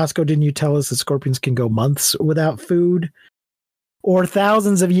guess, Velasco, didn't you tell us that scorpions can go months without food? Or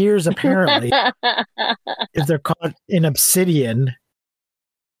thousands of years, apparently, if they're caught in obsidian.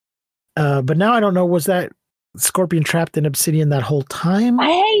 But now I don't know, was that scorpion trapped in obsidian that whole time?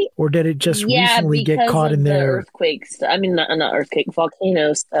 Or did it just recently get caught in the there? earthquakes. I mean, not earthquake,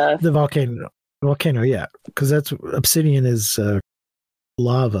 volcano stuff. The volcano, yeah. Because that's obsidian is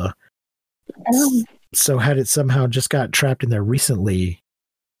lava. So had it somehow just got trapped in there recently?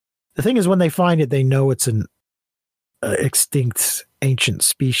 The thing is, when they find it, they know it's an extinct ancient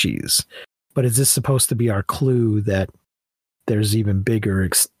species. But is this supposed to be our clue that there's even bigger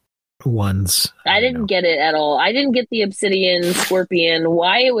ones? I didn't get it at all. I didn't get the obsidian scorpion,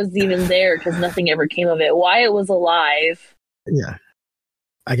 why it was even there, because nothing ever came of it, why it was alive. Yeah.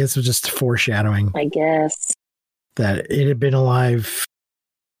 I guess it was just foreshadowing I guess. that it had been alive.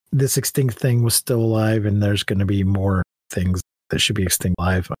 This extinct thing was still alive, and there's going to be more things that should be extinct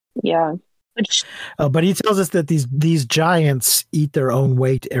alive. Yeah. Which, But he tells us that these giants eat their own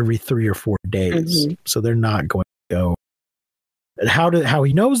weight every 3 or 4 days, so they're not going to go. And how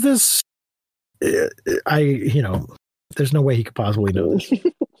he knows this? There's no way he could possibly know this.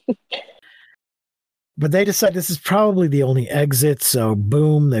 But they decide this is probably the only exit, so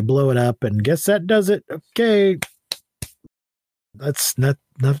boom, they blow it up, and guess that does it. Okay, that's not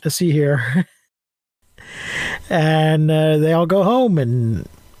enough to see here. And they all go home, and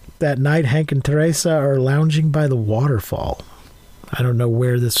that night, Hank and Teresa are lounging by the waterfall. I don't know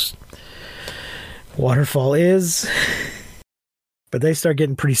where this waterfall is, but they start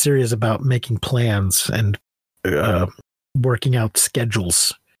getting pretty serious about making plans and working out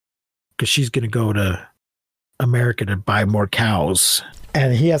schedules, because she's going to go to America to buy more cows.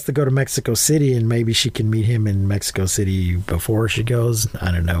 And he has to go to Mexico City, and maybe she can meet him in Mexico City before she goes.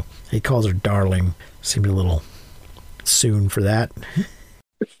 I don't know. He calls her darling. Seemed a little soon for that.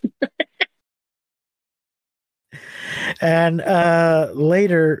 And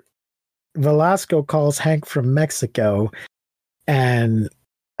later, Velasco calls Hank from Mexico, and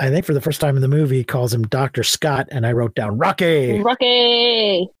I think for the first time in the movie, he calls him Dr. Scott, and I wrote down Rocky.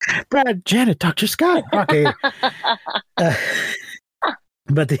 Rocky. Brad, Janet, Dr. Scott, Rocky.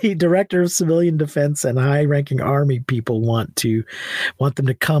 But the director of civilian defense and high-ranking army people want them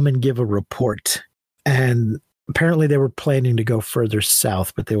to come and give a report. And apparently they were planning to go further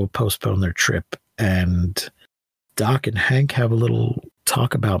south, but they will postpone their trip. And Doc and Hank have a little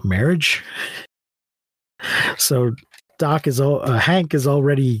talk about marriage. So Hank is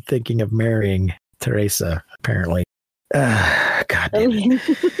already thinking of marrying Teresa, apparently. God damn it.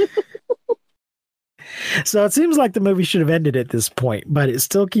 So it seems like the movie should have ended at this point, but it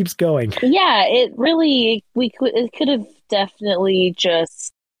still keeps going. Yeah, it could have definitely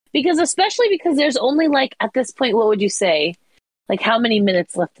just, especially because there's only like, at this point, what would you say? Like, how many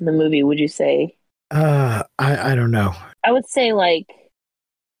minutes left in the movie would you say? I don't know. I would say like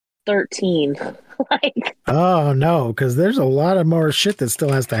 13. Like, oh no, because there's a lot of more shit that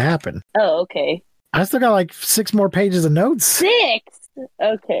still has to happen. oh, okay. I still got like 6 more pages of notes. 6.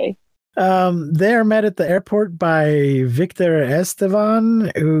 Okay. They're met at the airport by Victor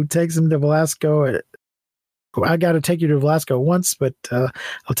Estevan, who takes him to Velasco. I got to take you to Velasco once, but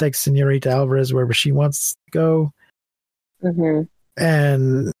I'll take Senorita Alvarez wherever she wants to go. Mm-hmm.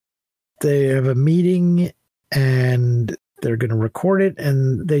 And they have a meeting, and they're going to record it,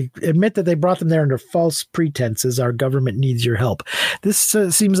 and they admit that they brought them there under false pretenses. Our government needs your help. This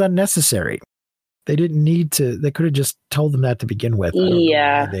seems unnecessary. They didn't need to. They could have just told them that to begin with.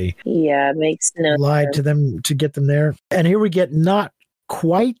 Yeah. They it makes no lied sense. to them to get them there. And here we get not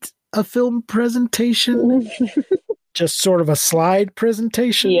quite a film presentation, just sort of a slide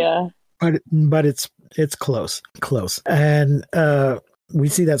presentation. Yeah. But it's It's close. And we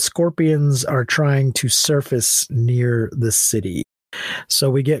see that scorpions are trying to surface near the city. So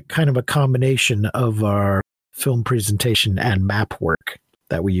we get kind of a combination of our film presentation and map work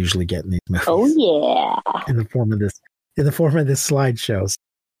that we usually get in these movies. Oh yeah. In the form of this slideshow.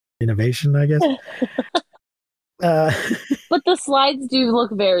 Innovation, I guess. But the slides do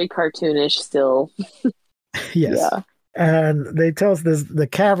look very cartoonish still. Yes. Yeah. And they tell us the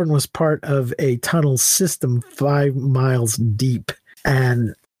cavern was part of a tunnel system 5 miles deep.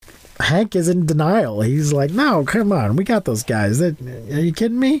 And Hank is in denial. He's like, no, come on. We got those guys. Are you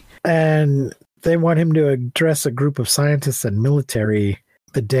kidding me? And they want him to address a group of scientists and military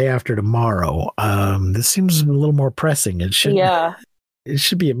the day after tomorrow. This seems a little more pressing. It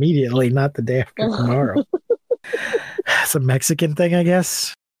should be immediately, not the day after tomorrow. It's a Mexican thing, I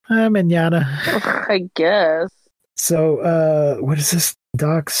guess. Mañana. I guess. So, what is this?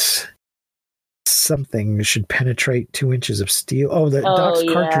 Doc's something should penetrate 2 inches of steel. Doc's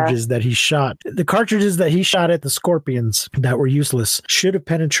cartridges that he shot. The cartridges that he shot at the scorpions that were useless should have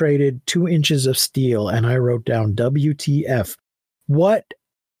penetrated 2 inches of steel. And I wrote down WTF. What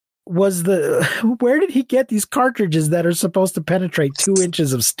was where did he get these cartridges that are supposed to penetrate 2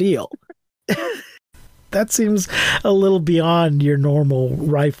 inches of steel? That seems a little beyond your normal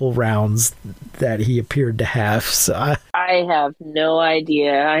rifle rounds that he appeared to have. So I have no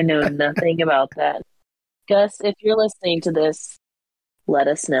idea. I know nothing about that. Gus, if you're listening to this, let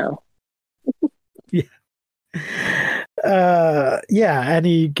us know.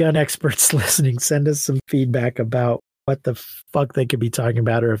 Any gun experts listening, send us some feedback about what the fuck they could be talking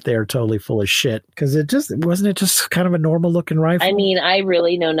about, or if they are totally full of shit. Because wasn't it just kind of a normal looking rifle? I mean, I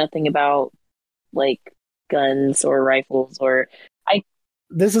really know nothing about like guns or rifles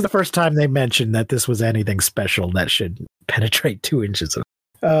This is the first time they mentioned that this was anything special that should penetrate 2 inches of.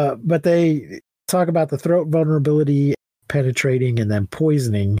 But they talk about the throat vulnerability penetrating and then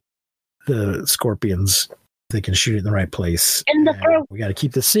poisoning the scorpions. They can shoot it in the right place. In the throat. We got to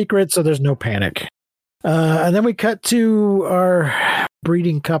keep the secret so there's no panic. And then we cut to our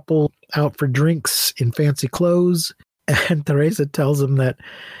breeding couple out for drinks in fancy clothes. And Teresa tells them that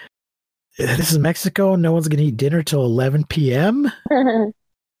this is Mexico and no one's going to eat dinner till 11 p.m.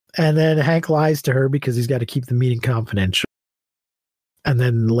 And then Hank lies to her because he's got to keep the meeting confidential. And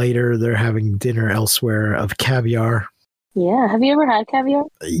then later they're having dinner elsewhere of caviar. Yeah. Have you ever had caviar?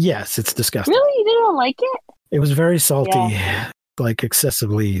 Yes, it's disgusting. Really? You didn't like it? It was very salty, like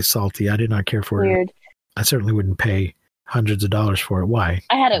excessively salty. I did not care for Weird. it. I certainly wouldn't pay hundreds of dollars for it. Why?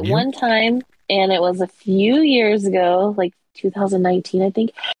 I had it one time, and it was a few years ago, like 2019, I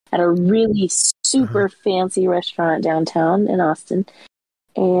think, at a really super fancy restaurant downtown in Austin.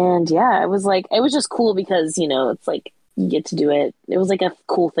 And yeah, it was just cool because, it's like you get to do it. It was like a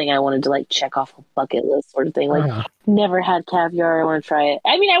cool thing I wanted to like check off a bucket list sort of thing. Like, never had caviar. I want to try it.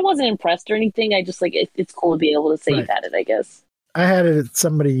 I mean, I wasn't impressed or anything. I just like it's cool to be able to say you've had it, I guess. I had it at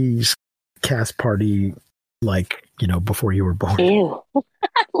somebody's cast party, before you were born. Ew.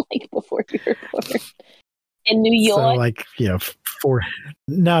 Like before you were born. In New York? So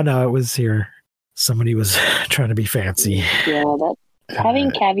No, it was here. Somebody was trying to be fancy. Yeah,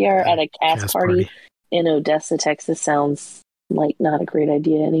 having caviar at a cast party in Odessa, Texas sounds like not a great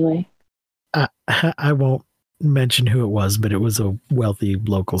idea anyway. I won't mention who it was, but it was a wealthy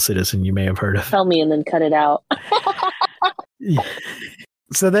local citizen you may have heard of. Tell me and then cut it out. Yeah.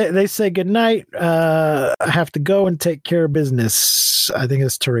 So they say goodnight. I have to go and take care of business. I think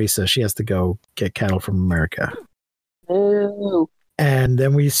it's Teresa. She has to go get cattle from America. Ooh. And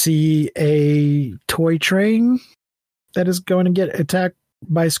then we see a toy train that is going to get attacked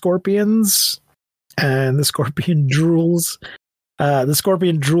by scorpions. And the scorpion drools. The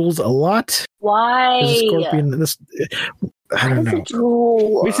scorpion drools a lot. Why? I don't know.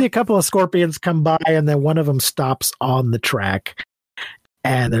 Drool? We see a couple of scorpions come by, and then one of them stops on the track.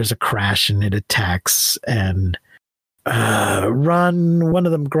 And there's a crash, and it attacks. And one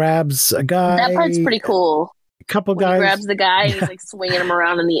of them grabs a guy. That part's pretty cool. A couple when guys. He grabs the guy, and he's like swinging him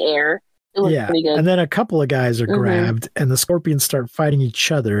around in the air. It looks pretty good. And then a couple of guys are grabbed, and the scorpions start fighting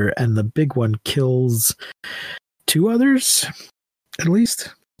each other, and the big one kills 2 others, at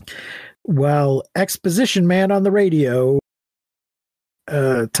least. Well, exposition man on the radio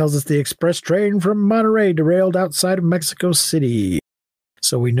tells us the express train from Monterrey derailed outside of Mexico City.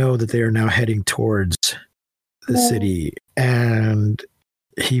 So we know that they are now heading towards the city. And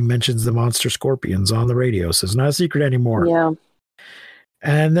he mentions the monster scorpions on the radio. So it's not a secret anymore. Yeah.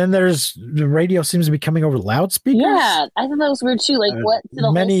 And then the radio seems to be coming over loudspeakers. Yeah, I thought that was weird too. Like, what? To the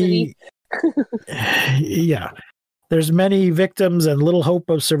whole city? Yeah. There's many victims and little hope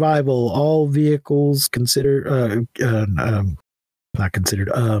of survival. All vehicles commandeered.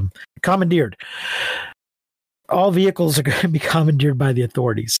 All vehicles are going to be commandeered by the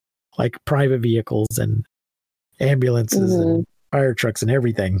authorities, like private vehicles and ambulances and fire trucks and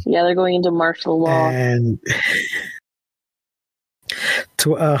everything. Yeah, they're going into martial law. And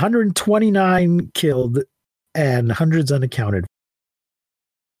 129 killed and hundreds unaccounted.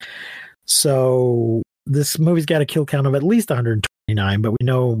 So this movie's got a kill count of at least 129, but we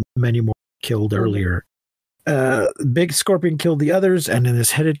know many more killed earlier. Big Scorpion killed the others and then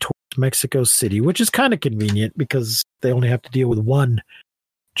is headed towards Mexico City, which is kind of convenient because they only have to deal with one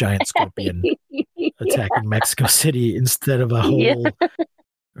giant scorpion attacking Mexico City instead of a whole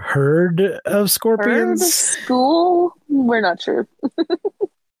herd of scorpions. School? We're not sure.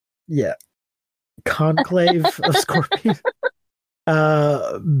 Yeah. Conclave of scorpions.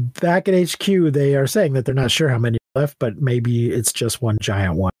 Back at HQ, they are saying that they're not sure how many are left, but maybe it's just one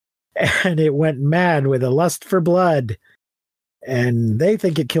giant one. And it went mad with a lust for blood. And they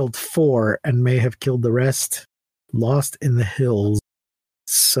think it killed 4 and may have killed the rest. Lost in the hills,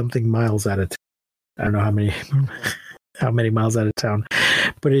 something miles out of town. I don't know how many miles out of town,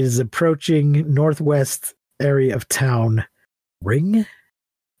 but it is approaching northwest area of town. Ring?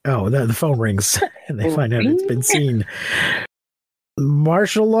 Oh, the phone rings, and they find out it's been seen.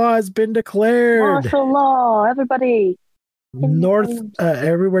 Martial law has been declared. Martial law, everybody.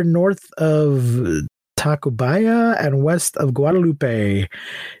 Everywhere north of Tacubaya and west of Guadalupe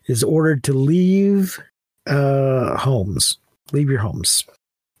is ordered to leave homes. Leave your homes.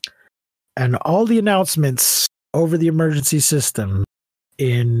 And all the announcements over the emergency system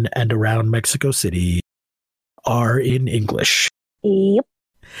in and around Mexico City are in English. Yep.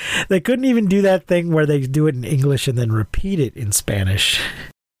 They couldn't even do that thing where they do it in English and then repeat it in Spanish.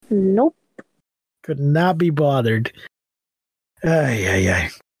 Nope. Could not be bothered. The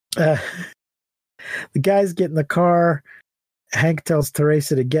guys get in the car. Hank tells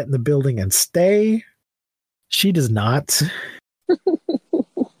Teresa to get in the building and stay. She does not.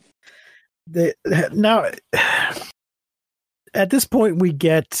 Now, at this point, we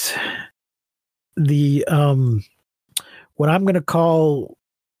get the what I'm going to call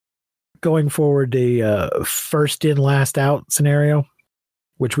going forward a first in, last out scenario,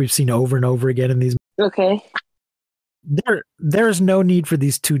 which we've seen over and over again in these. Okay. There's no need for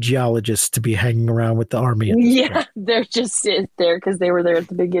these 2 geologists to be hanging around with the army. Yeah, they're just there because they were there at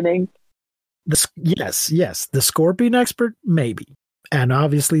the beginning. Yes. The Scorpion expert, maybe. And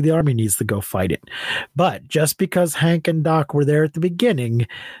obviously the army needs to go fight it. But just because Hank and Doc were there at the beginning,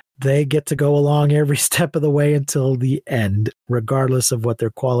 they get to go along every step of the way until the end, regardless of what their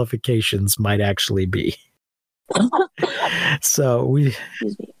qualifications might actually be. So we've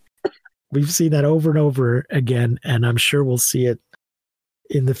seen that over and over again, and I'm sure we'll see it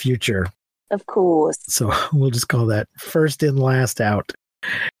in the future. Of course. So we'll just call that first in, last out.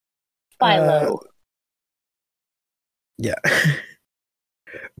 Philo. Yeah.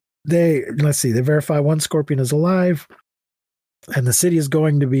 They verify one Scorpion is alive, and the city is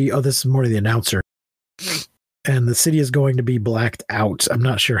going to be, this is more of the announcer, and the city is going to be blacked out. I'm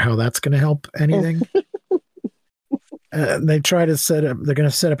not sure how that's going to help anything. They try to they're going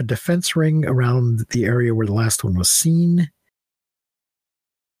to set up a defense ring around the area where the last one was seen.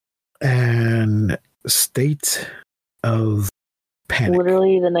 And state of panic.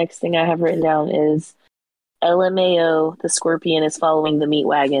 Literally, the next thing I have written down is LMAO, the Scorpion is following the meat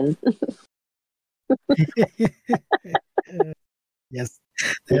wagon. Yes,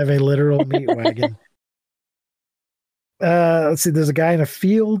 they have a literal meat wagon. Let's see, there's a guy in a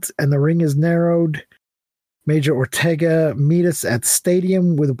field and the ring is narrowed. Major Ortega meet us at the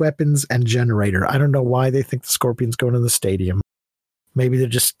stadium with weapons and generator. I don't know why they think the Scorpion's going to the stadium. Maybe they're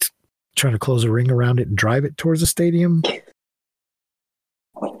just trying to close a ring around it and drive it towards the stadium.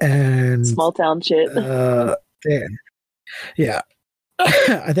 And small town shit. Yeah.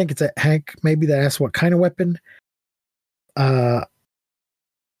 I think it's a Hank maybe that asked what kind of weapon. I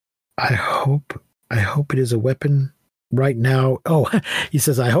hope it is a weapon right now. Oh, he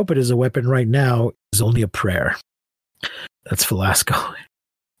says, I hope it is a weapon right now. It's only a prayer. That's Velasco.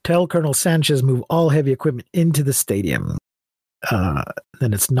 Tell Colonel Sanchez move all heavy equipment into the stadium.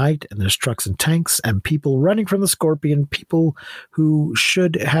 Then it's night and there's trucks and tanks and people running from the Scorpion, people who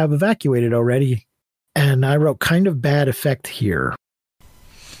should have evacuated already. And I wrote kind of bad effect here.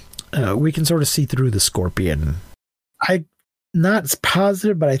 We can sort of see through the Scorpion. I'm not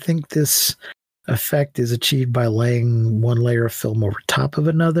positive, but I think this effect is achieved by laying one layer of film over top of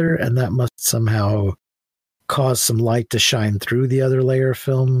another, and that must somehow cause some light to shine through the other layer of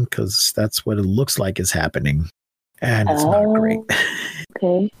film, because that's what it looks like is happening. and it's not great.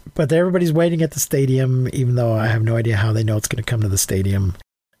 Okay. But everybody's waiting at the stadium, even though I have no idea how they know it's going to come to the stadium.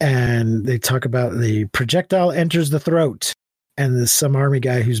 And they talk about the projectile enters the throat. And there's some army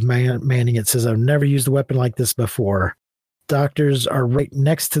guy who's manning it says, I've never used a weapon like this before. Doctors are right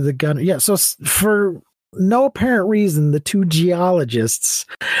next to the gun. Yeah, so for no apparent reason, the two geologists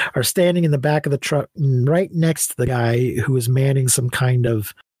are standing in the back of the truck right next to the guy who is manning some kind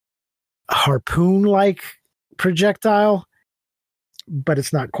of harpoon-like projectile, but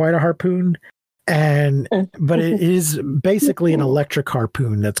it's not quite a harpoon. But it is basically an electric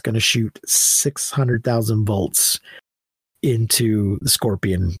harpoon that's going to shoot 600,000 volts into the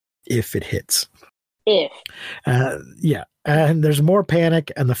Scorpion if it hits. If. Yeah. And there's more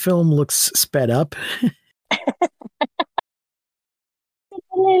panic, and the film looks sped up.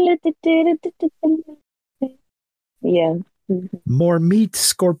 Yeah. More meat.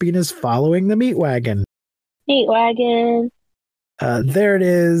 Scorpion is following the meat wagon. Meat wagon. There it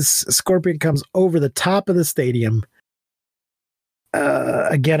is. Scorpion comes over the top of the stadium.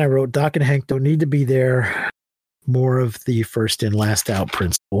 Again, I wrote, Doc and Hank don't need to be there. More of the first in, last out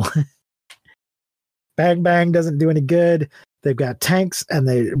principle. Bang Bang doesn't do any good. They've got tanks and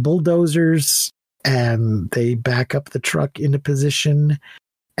they bulldozers, and they back up the truck into position.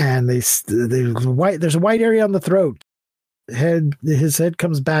 And there's a white area on the throat. His head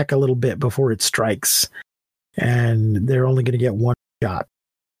comes back a little bit before it strikes, and they're only going to get one shot.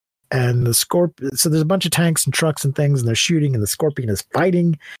 And the Scorpion, so there's a bunch of tanks and trucks and things, and they're shooting, and the Scorpion is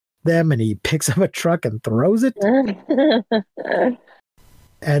fighting them, and he picks up a truck and throws it.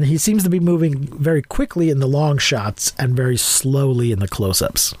 And he seems to be moving very quickly in the long shots and very slowly in the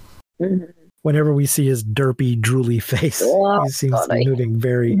close-ups. Mm-hmm. Whenever we see his derpy, drooly face, he seems to be moving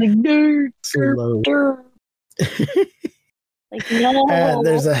very slow. And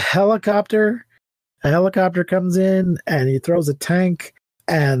there's a helicopter. A helicopter comes in, and he throws a tank,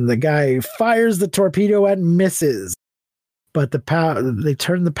 and the guy fires the torpedo and misses. But they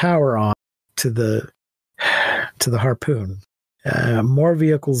turn the power on to the harpoon. More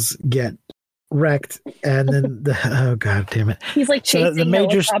vehicles get wrecked, and then oh god damn it! He's like chasing the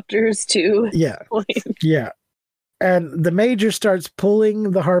helicopters too. Yeah, yeah. And the Major starts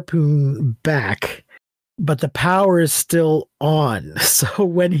pulling the harpoon back, but the power is still on. So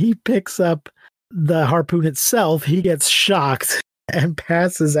when he picks up the harpoon itself, he gets shocked and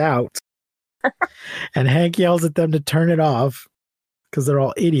passes out. And Hank yells at them to turn it off because they're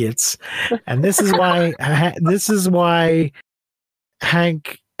all idiots. And this is why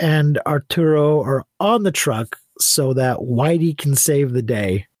Hank and Arturo are on the truck, so that Whitey can save the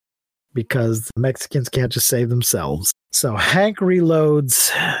day, because the Mexicans can't just save themselves. So Hank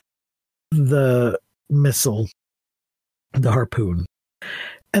reloads the missile, the harpoon.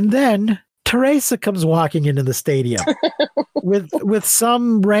 And then Teresa comes walking into the stadium with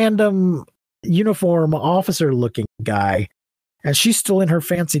some random uniform officer looking guy, and she's still in her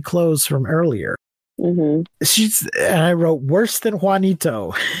fancy clothes from earlier. Mm-hmm. And I wrote, worse than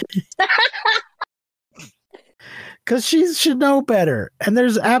Juanito. Because she should know better. And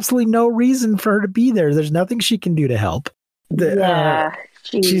there's absolutely no reason for her to be there. There's nothing she can do to help.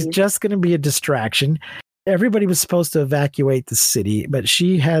 She's just going to be a distraction. Everybody was supposed to evacuate the city, but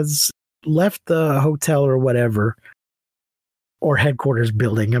she has left the hotel or whatever, or headquarters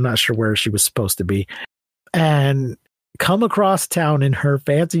building. I'm not sure where she was supposed to be. And come across town in her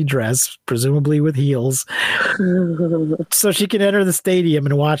fancy dress, presumably with heels, so she can enter the stadium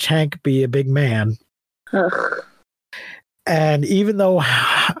and watch Hank be a big man. And even though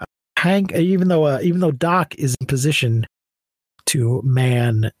Doc is in position to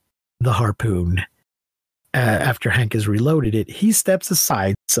man the harpoon after Hank has reloaded it, he steps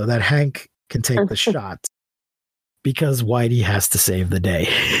aside so that Hank can take the shot, because Whitey has to save the day.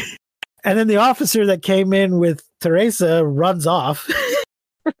 And then the officer that came in with Teresa runs off,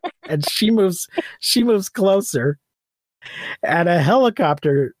 and she moves closer, and a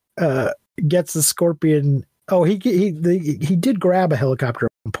helicopter gets the Scorpion. Oh, he did grab a helicopter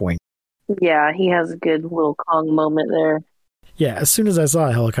at one point. Yeah, he has a good little Kong moment there. Yeah, as soon as I saw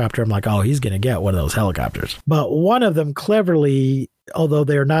a helicopter, I'm like, oh, he's going to get one of those helicopters. But one of them cleverly, although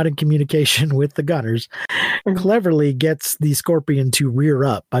they are not in communication with the gunners, cleverly gets the Scorpion to rear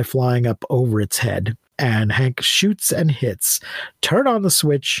up by flying up over its head. And Hank shoots and hits. Turn on the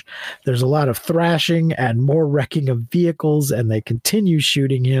switch. There's a lot of thrashing and more wrecking of vehicles, and they continue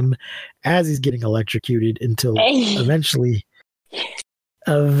shooting him as he's getting electrocuted until eventually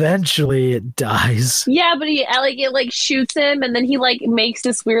it dies. Yeah, but it shoots him, and then he makes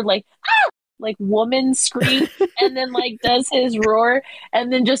this weird like woman scream and then like does his roar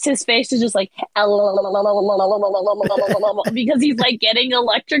and then just his face is just like because he's like getting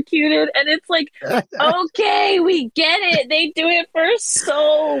electrocuted and it's like, okay, we get it. They do it for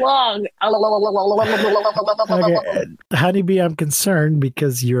so long. Okay. Honeybee, I'm concerned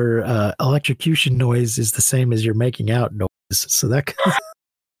because your electrocution noise is the same as your making out noise. So that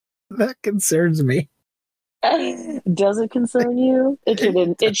concerns me. Does it concern you?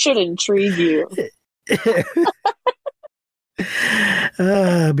 It should intrigue you.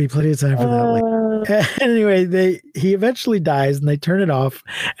 Be plenty of time for that. Anyway, he eventually dies and they turn it off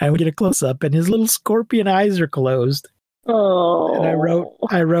and we get a close up and his little scorpion eyes are closed. Oh. And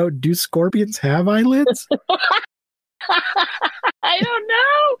I wrote, do scorpions have eyelids? I don't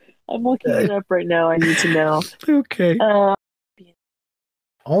know. I'm looking it up right now. I need to know. Okay.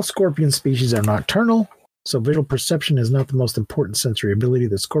 All scorpion species are nocturnal, so visual perception is not the most important sensory ability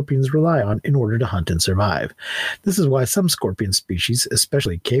that scorpions rely on in order to hunt and survive. This is why some scorpion species,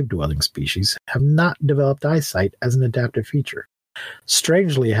 especially cave-dwelling species, have not developed eyesight as an adaptive feature.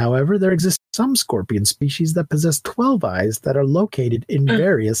 Strangely, however, there exist some scorpion species that possess 12 eyes that are located in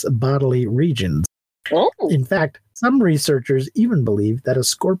various bodily regions. Oh. In fact, some researchers even believe that a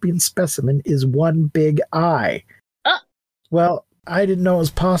scorpion specimen is one big eye. Well, I didn't know it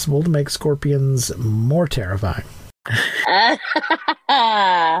was possible to make scorpions more terrifying.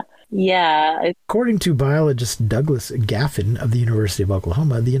 Yeah. According to biologist Douglas Gaffin of the University of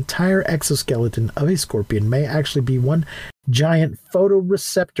Oklahoma, the entire exoskeleton of a scorpion may actually be one giant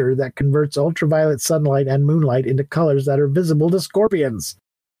photoreceptor that converts ultraviolet sunlight and moonlight into colors that are visible to scorpions.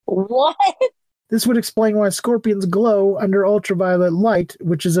 What? This would explain why scorpions glow under ultraviolet light,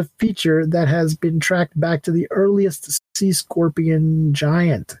 which is a feature that has been tracked back to the earliest sea scorpion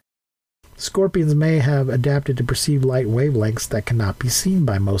giant. Scorpions may have adapted to perceive light wavelengths that cannot be seen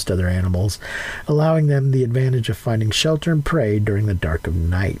by most other animals, allowing them the advantage of finding shelter and prey during the dark of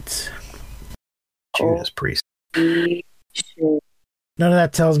night. Judas Priest. None of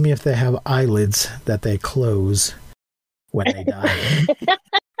that tells me if they have eyelids that they close when they die.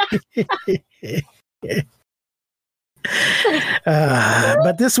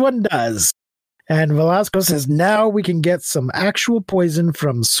 But this one does. And Velasco says, now we can get some actual poison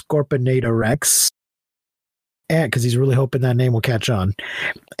from Scorpionator Rex. And because he's really hoping that name will catch on.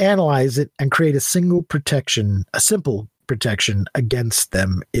 Analyze it and create a simple protection against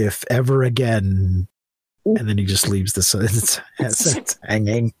them if ever again. And then he just leaves the sentence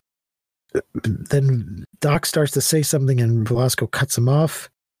hanging. Then Doc starts to say something and Velasco cuts him off.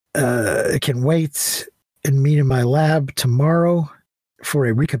 I can wait and meet in my lab tomorrow for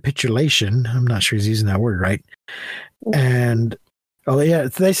a recapitulation. I'm not sure he's using that word right. And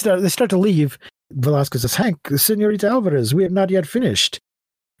they start to leave. Velasco says, Hank, Senorita Alvarez, we have not yet finished.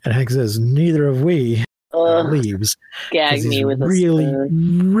 And Hank says, neither have we. Leaves. Gag me with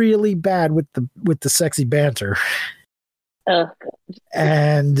really bad with the sexy banter. Oh,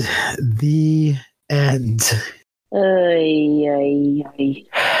 and the end.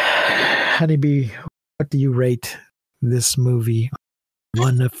 Honeybee, what do you rate this movie?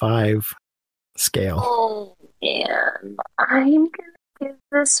 1 to 5 scale. Oh man, I'm gonna give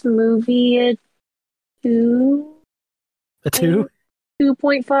this movie a 2. A 2?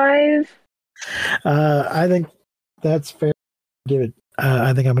 2.5. I think that's fair.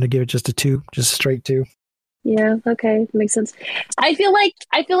 I think I'm going to give it just a 2, just a straight 2. Yeah, okay, makes sense. I feel like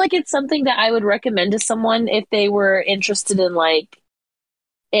it's something that I would recommend to someone if they were interested in like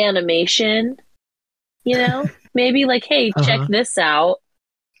animation. You know, maybe like, hey, check this out,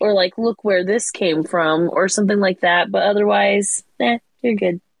 or like, look where this came from, or something like that. But otherwise, you're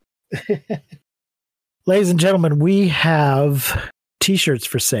good. Ladies and gentlemen, we have T-shirts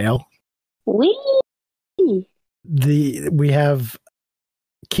for sale. We have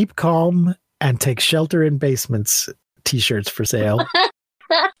Keep Calm and Take Shelter in Basements T-shirts for sale.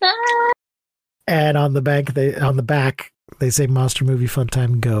 And on the back they say Monster Movie Fun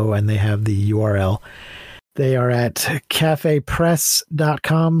Time Go, and they have the URL. They are at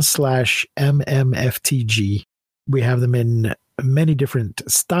cafepress.com/mmftg. We have them in many different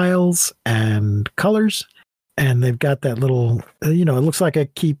styles and colors, and they've got that little, it looks like a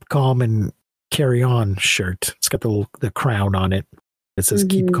Keep Calm and Carry On shirt. It's got the crown on it. It says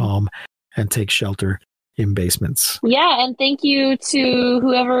Keep Calm and Take Shelter in Basements. Yeah, and thank you to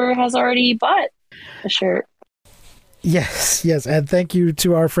whoever has already bought a shirt. Yes, and thank you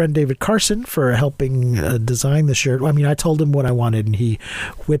to our friend David Carson for helping design the shirt. I mean, I told him what I wanted, and he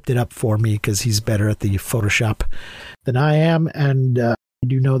whipped it up for me because he's better at the Photoshop than I am. And I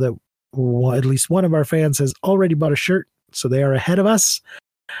do know that at least one of our fans has already bought a shirt, so they are ahead of us.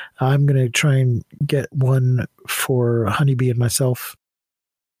 I'm going to try and get one for Honeybee and myself.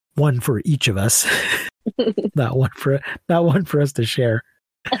 One for each of us. not one for us to share.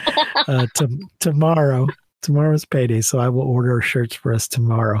 Tomorrow's payday, so I will order shirts for us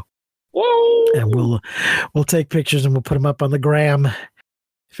tomorrow. Yay! And we'll take pictures and we'll put them up on the gram.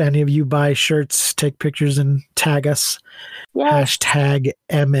 If any of you buy shirts, take pictures and tag us. Yes. Hashtag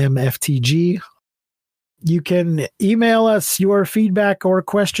MMFTG. You can email us your feedback or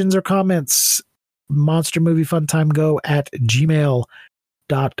questions or comments.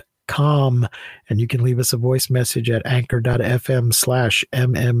 monstermoviefuntimego@gmail.com. And you can leave us a voice message at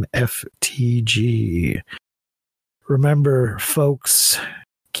anchor.fm/MMFTG. Remember, folks,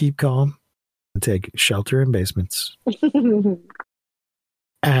 keep calm and take shelter in basements.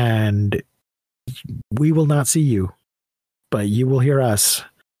 And we will not see you, but you will hear us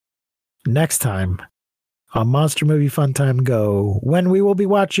next time on Monster Movie Fun Time Go, when we will be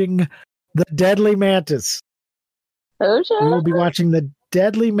watching The Deadly Mantis. Oh, We will be watching The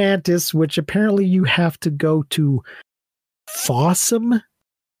Deadly Mantis, which apparently you have to go to Fossum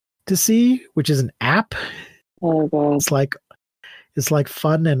to see, which is an app. Oh, God. It's like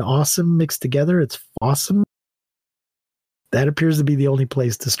fun and awesome mixed together. It's Fossum. That appears to be the only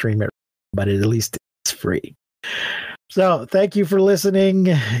place to stream it, but at least it's free. So thank you for listening.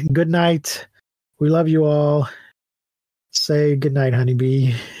 Good night. We love you all. Say good night,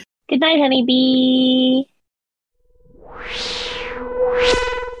 Honeybee. Good night, Honeybee.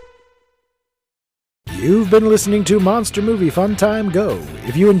 You've been listening to Monster Movie Fun Time Go.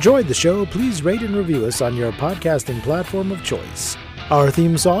 If you enjoyed the show, please rate and review us on your podcasting platform of choice. Our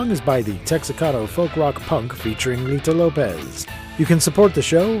theme song is by the Texicano Folk Rock Punk featuring Lita Lopez. You can support the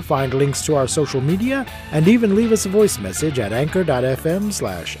show, find links to our social media, and even leave us a voice message at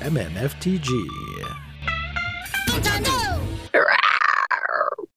anchor.fm/MMFTG.